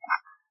that.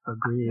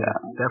 Agreed. Yeah.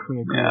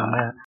 Definitely agree on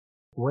that.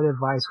 What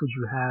advice would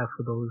you have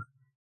for those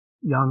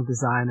young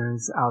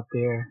designers out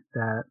there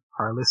that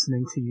are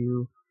listening to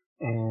you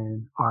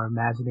and are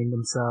imagining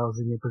themselves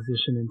in your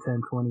position in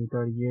 10, 20,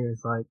 30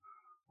 years? Like,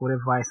 what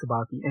advice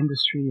about the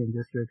industry and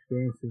just your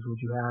experiences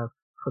would you have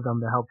for them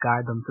to help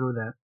guide them through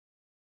that?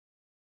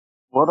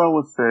 What I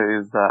would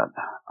say is that,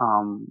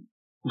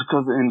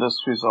 because the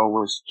industry is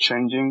always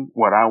changing,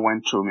 what I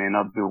went through may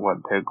not be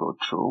what they go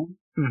through.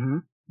 Mm-hmm.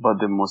 But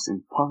the most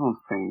important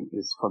thing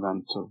is for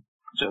them to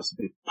just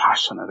be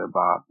passionate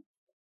about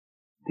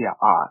their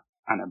art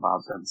and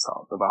about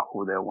themselves, about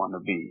who they want to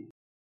be.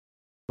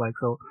 Like,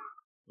 so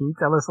can you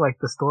tell us like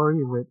the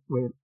story with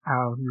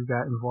how you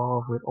got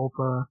involved with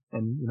Oprah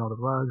and, the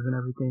rugs and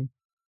everything?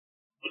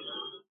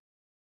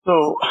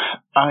 So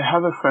I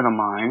have a friend of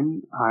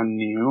mine I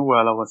knew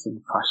while I was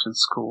in fashion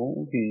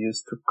school. He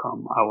used to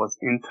come. I was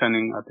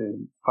interning at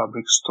a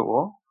fabric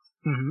store.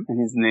 Mm-hmm. And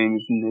his name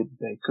is Nate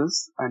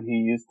Bakers, and he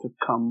used to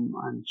come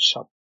and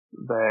shop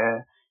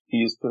there. He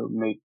used to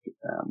make,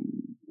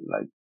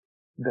 like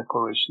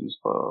decorations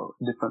for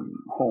different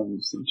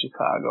homes in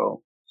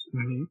Chicago.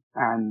 Mm-hmm.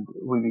 And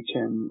we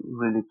became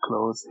really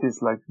close.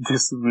 He's like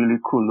this really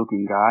cool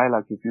looking guy.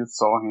 Like if you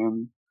saw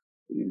him,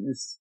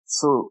 it's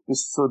so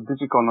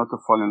difficult not to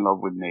fall in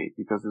love with Nate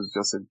because he's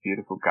just a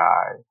beautiful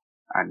guy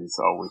and he's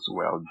always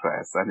well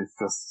dressed and it's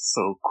just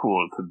so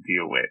cool to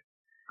deal with.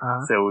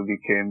 So we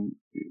became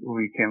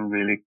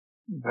really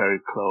very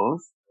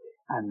close.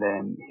 And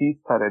then he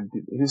started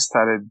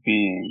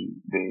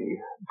being the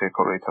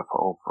decorator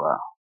for Oprah,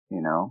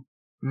 you know?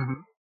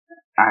 Mm-hmm.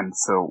 And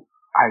so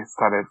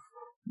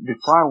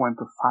before I went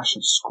to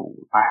fashion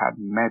school, I had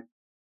met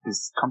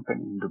this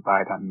company in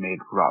Dubai that made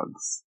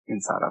rugs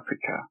in South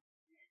Africa.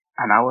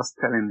 And I was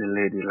telling the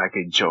lady like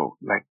a joke,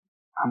 like,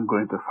 I'm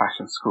going to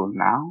fashion school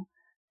now.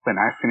 When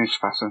I finish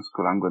fashion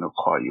school, I'm going to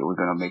call you. We're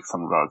going to make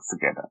some rugs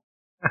together.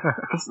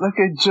 It's like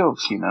a joke,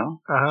 you know?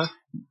 Uh-huh.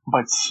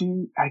 But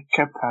I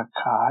kept her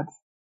card,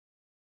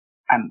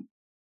 and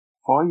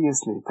 4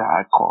 years later,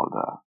 I called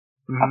her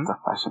after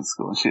fashion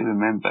school, and she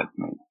remembered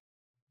me.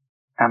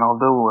 And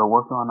although we were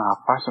working on our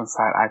fashion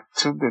side, I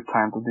took the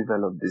time to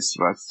develop these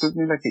rugs. It took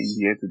me like a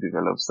year to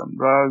develop some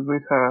rugs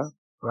with her.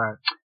 Right.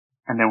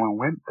 And then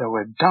when they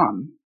were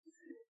done,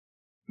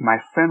 my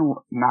friend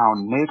now,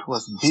 Nate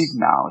was big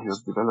now. He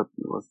was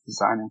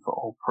designing for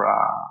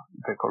Oprah,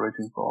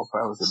 decorating for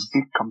Oprah. It was a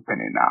big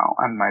company now.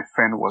 And my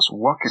friend was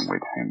working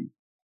with him,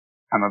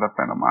 another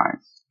friend of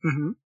mine.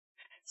 Mm-hmm.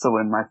 So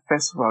when my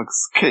first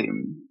rugs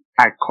came,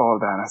 I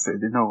called her and I said,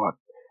 you know what?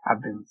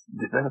 I've been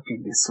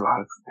developing these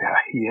rugs. They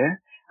are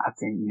here. I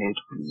think Nate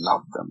will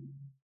love them.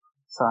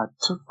 So I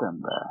took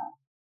them there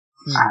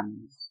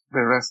and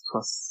the rest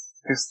was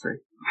history.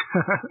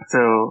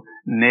 So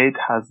Nate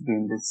has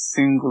been the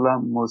singular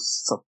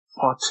most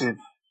supportive,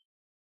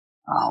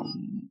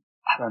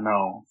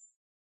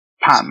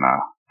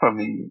 partner for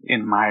me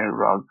in my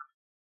rug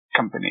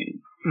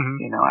company,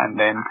 and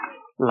then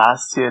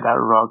last year that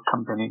rug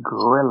company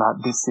grew a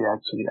lot. This year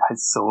actually I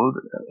sold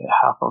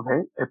half of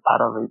it, a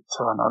part of it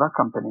to another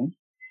company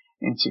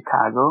in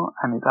Chicago,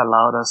 and it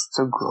allowed us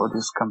to grow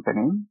this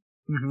company.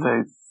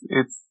 So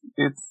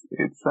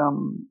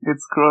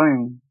it's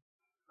growing.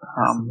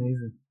 That's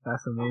amazing.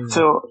 That's amazing.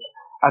 So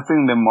I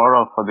think the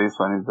moral for this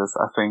one is just,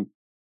 I think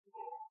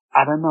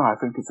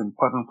it's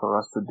important for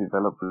us to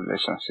develop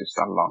relationships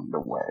along the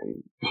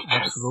way.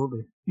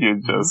 Absolutely.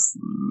 You just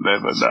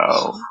never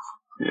know.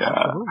 Yeah.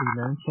 Absolutely,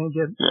 man.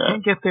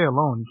 Can't get there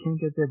alone. You can't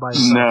get there by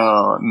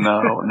yourself.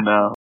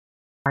 No.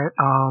 All right.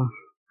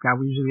 Now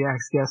we usually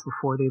ask guests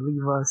before they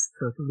leave us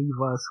to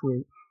leave us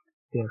with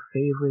their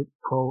favorite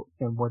quote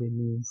and what it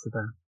means to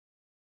them.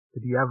 So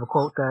do you have a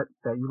quote that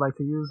you like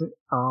to use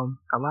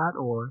a lot,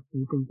 or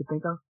anything you can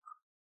think of?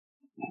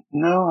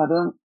 No,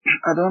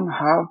 I don't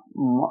have,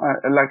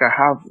 like I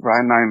have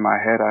right now in my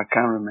head, I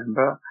can't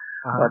remember,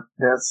 but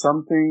there's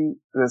something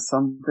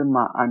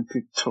my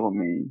auntie told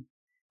me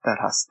that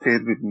has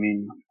stayed with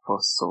me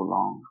for so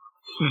long.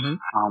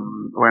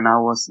 When I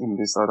was in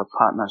this other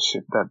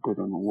partnership that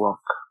didn't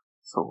work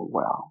so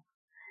well,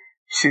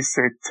 she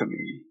said to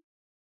me,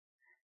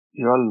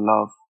 your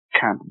love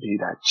can't be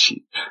that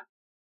cheap.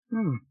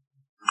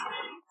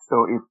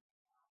 So it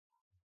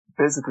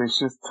basically,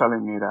 she's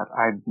telling me that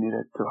I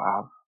needed to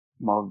have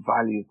more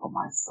value for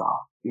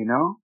myself, you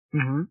know?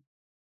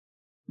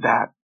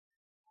 That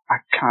I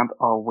can't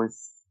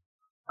always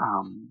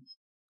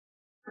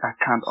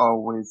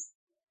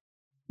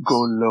go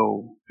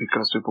low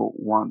because people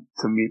want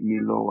to meet me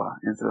lower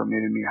instead of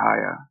meeting me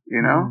higher,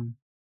 you know?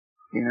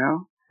 You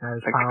know? That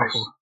is like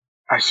powerful.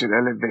 I should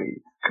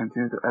elevate,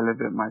 continue to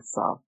elevate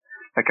myself.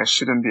 Like I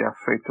shouldn't be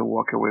afraid to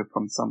walk away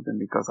from something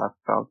because I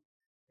felt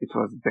it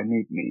was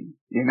beneath me,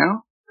 you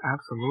know?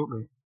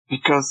 Absolutely.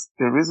 Because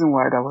the reason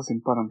why that was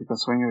important,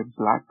 because when you're a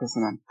black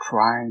person and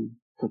trying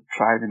to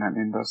thrive in an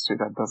industry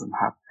that doesn't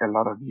have a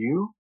lot of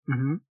you,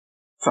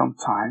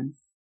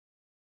 sometimes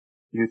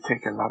you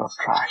take a lot of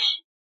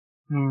trash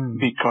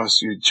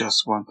because you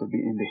just want to be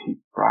in the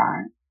heap,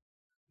 right?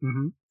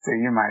 So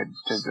you might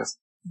just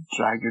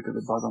drag you to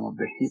the bottom of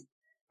the heap.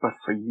 But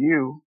for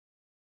you,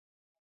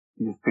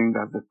 you think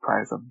that's the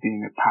price of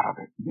being a part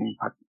of it,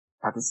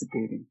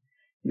 participating.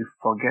 You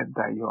forget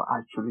that you're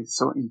actually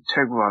so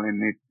integral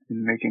in it,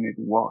 in making it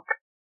work,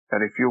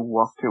 that if you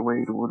walked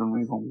away, it wouldn't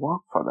even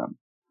work for them.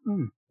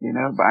 You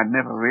know, but I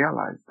never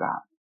realized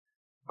that.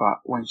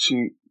 But when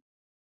she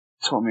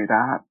told me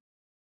that,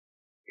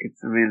 it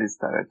really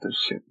started to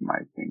shift my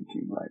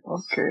thinking. Like,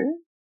 okay,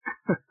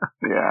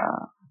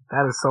 yeah.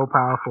 That is so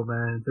powerful,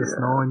 man. Just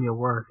knowing your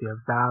worth, your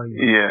value.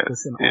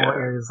 Just in all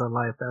areas of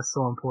life. That's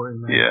so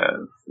important, man.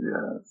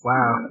 Yes.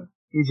 Wow.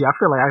 EG, I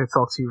feel like I could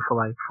talk to you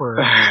for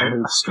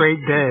a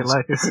straight day.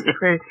 Like, it's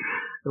great.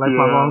 Like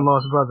my long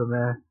lost brother,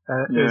 man.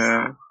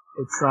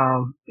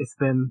 It's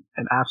been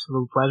an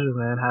absolute pleasure,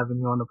 man, having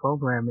you on the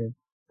program, and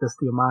just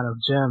the amount of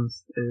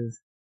gems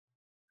is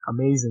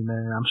amazing,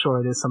 man. I'm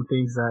sure there's some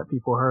things that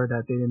people heard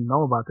that they didn't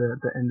know about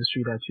the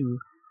industry that you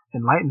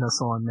enlightened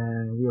us on,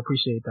 man. We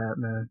appreciate that,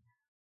 man.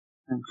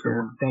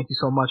 Thank you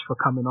so much for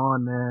coming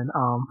on, man.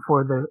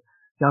 For the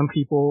young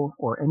people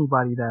or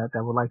anybody that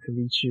would like to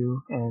reach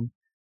you and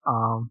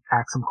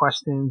ask some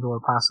questions, or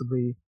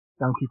possibly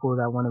young people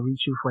that want to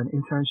reach you for an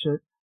internship,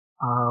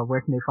 where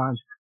can they find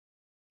you?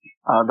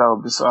 That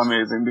would be so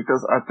amazing,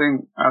 because I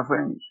think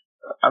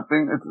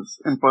it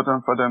is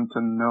important for them to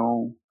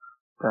know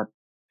that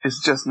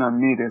it's just not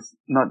me. There's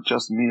not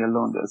just me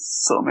alone. There's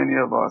so many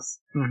of us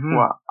who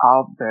are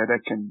out there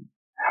that can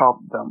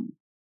help them,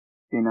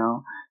 you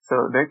know.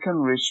 So they can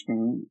reach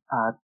me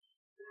at,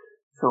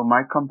 so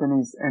my company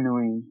is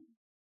Anyway.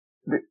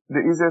 The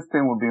easiest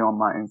thing would be on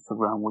my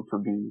Instagram, which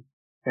would be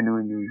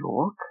Anyway New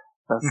York.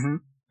 That's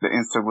the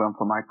Instagram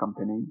for my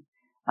company.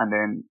 And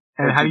then.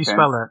 And how do you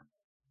spell that?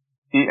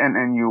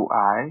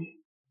 ENNUI,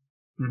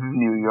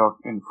 New York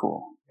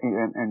Info.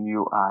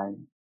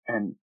 ENNUI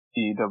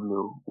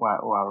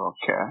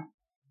NEWYORK.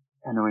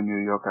 Anyway New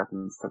York at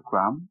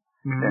Instagram.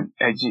 Then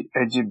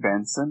Edgy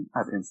Benson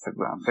at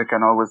Instagram. They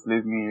can always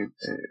leave me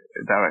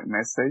a direct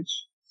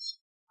message.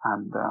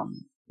 And,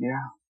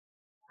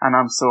 and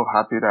I'm so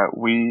happy that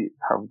we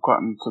have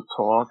gotten to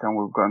talk and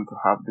we've gotten to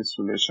have this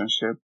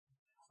relationship.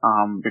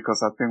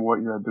 Because I think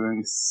what you are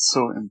doing is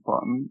so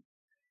important.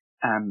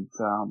 And,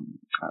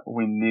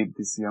 we need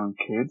these young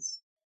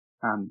kids.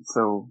 And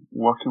so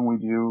working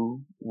with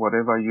you,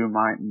 whatever you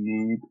might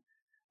need,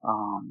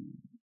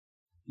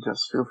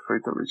 just feel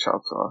free to reach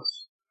out to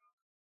us.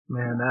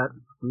 Man,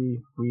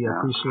 we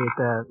appreciate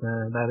that,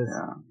 man.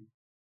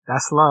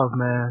 That's love,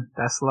 man.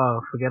 That's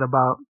love. Forget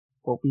about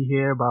what we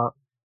hear about.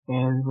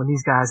 And when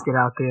these guys get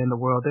out there in the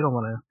world, they don't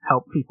want to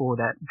help people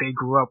that they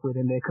grew up with,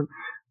 and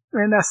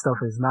man, that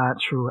stuff is not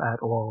true at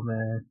all,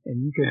 man.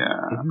 And you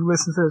if you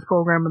listen to this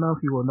program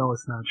enough, you will know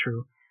it's not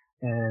true.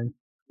 And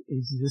he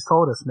just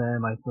told us,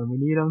 man, like when we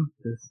need him,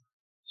 just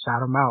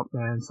shout him out,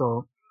 man.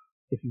 So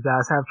if you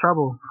guys have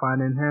trouble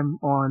finding him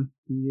on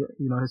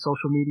his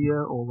social media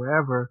or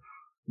wherever,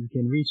 you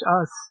can reach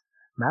us,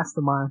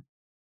 Mastermind.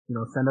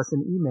 Send us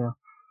an email.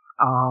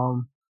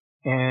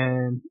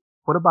 And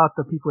what about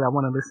the people that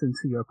want to listen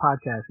to your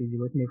podcast?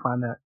 Where can they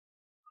find that?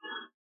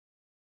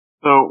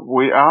 So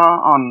we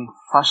are on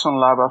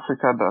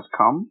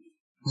fashionlabafrica.com.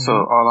 So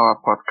all our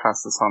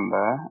podcast is on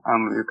there.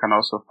 And you can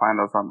also find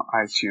us on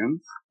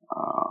iTunes,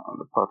 on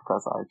the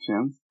podcast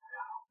iTunes.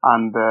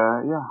 And,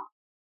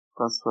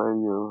 that's where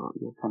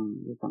you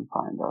can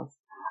find us.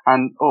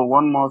 And,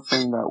 one more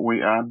thing that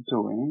we are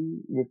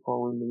doing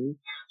before we leave.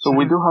 So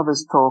we do have a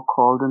store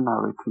called The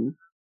Narrative.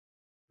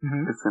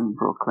 It's in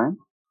Brooklyn.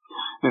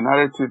 The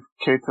Narrative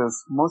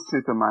caters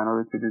mostly to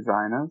minority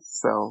designers.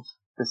 So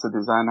there's a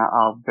designer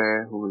out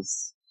there who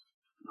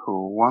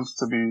wants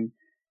to be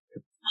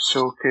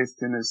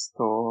showcased in a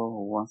store,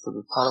 who wants to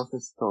be part of a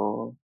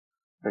store.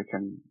 They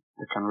can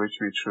reach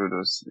me through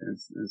those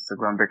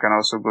Instagram. They can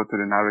also go to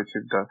The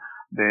Narrative,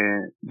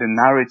 the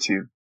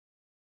Narrative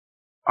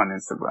on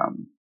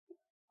Instagram.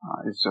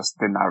 It's just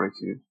The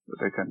Narrative. So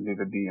they can leave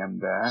a DM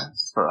there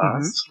for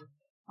us.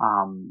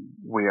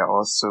 We are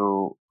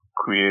also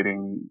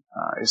creating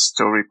a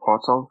story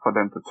portal for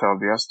them to tell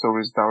their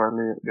stories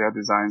directly, their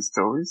design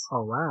stories.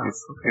 Oh wow.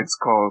 It's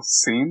called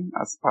Scene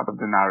as part of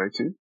the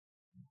narrative.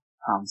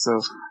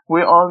 So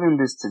we're all in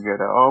this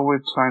together. All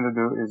we're trying to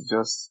do is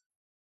just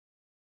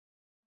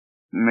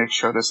make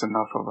sure there's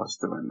enough of us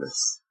doing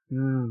this.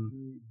 Yeah.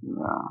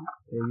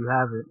 There you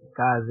have it.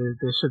 Guys,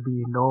 there should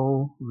be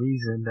no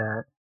reason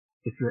that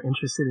if you're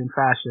interested in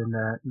fashion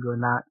that you're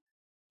not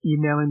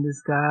emailing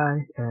this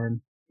guy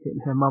and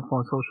hitting him up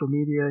on social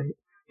media,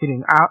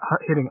 hitting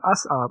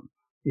us up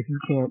if you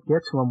can't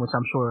get to him, which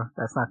I'm sure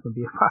that's not going to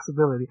be a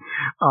possibility.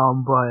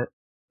 But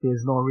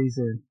there's no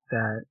reason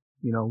that,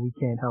 you know, we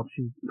can't help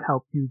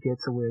you get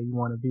to where you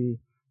want to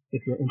be.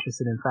 If you're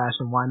interested in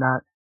fashion, why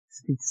not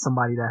speak to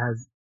somebody that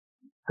has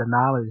the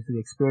knowledge, the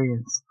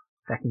experience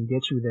that can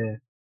get you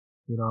there?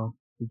 You know,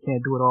 you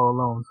can't do it all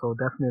alone. So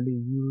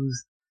definitely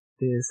use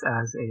this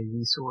as a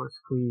resource,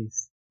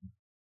 please.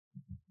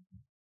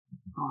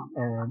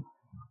 And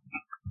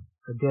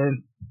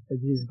again,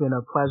 it's been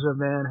a pleasure,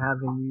 man,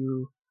 having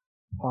you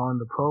on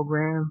the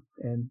program.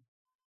 And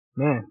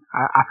man,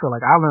 I feel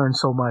like I learned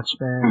so much,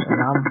 man.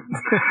 And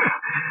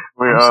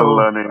we're all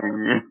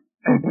learning.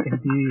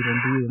 Indeed.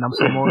 And I'm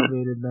so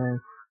motivated,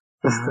 man,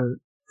 just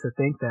to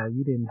think that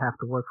you didn't have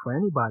to work for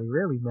anybody,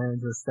 really,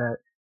 man. Just that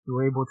you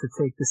were able to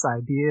take this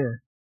idea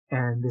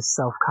and this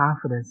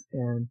self-confidence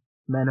and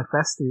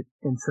manifest it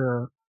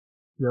into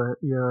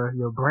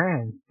your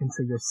brand,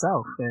 into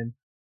yourself. And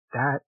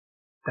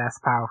that's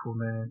powerful,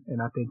 man.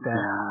 And I think that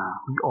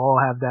we all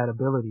have that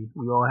ability.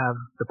 We all have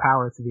the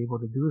power to be able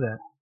to do that.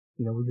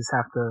 You know, we just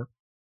have to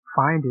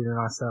find it in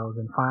ourselves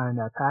and find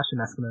that passion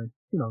that's going to,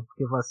 you know,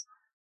 give us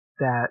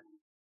that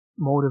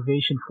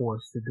motivation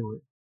force to do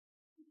it.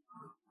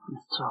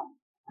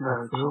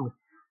 Absolutely.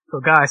 So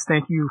guys,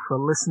 thank you for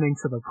listening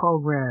to the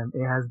program.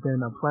 It has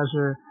been a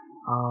pleasure.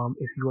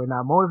 If you are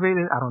not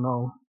motivated, I don't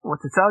know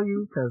what to tell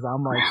you because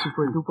I'm like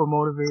super duper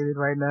motivated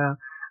right now.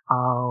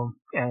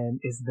 And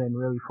it's been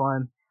really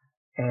fun.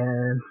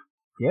 And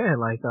yeah,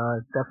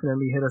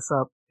 definitely hit us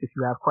up if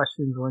you have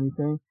questions or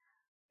anything.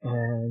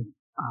 And,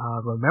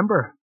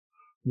 remember,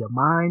 your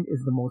mind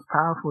is the most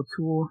powerful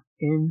tool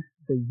in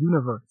the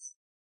universe.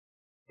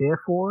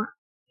 Therefore,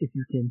 if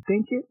you can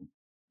think it,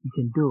 you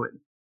can do it.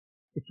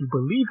 If you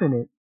believe in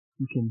it,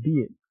 you can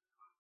be it.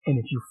 And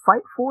if you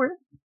fight for it,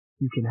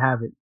 you can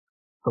have it.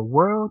 The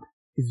world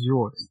is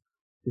yours.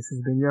 This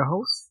has been your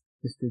host,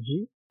 Mr.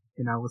 G,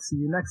 and I will see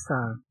you next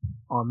time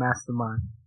on Mastermind.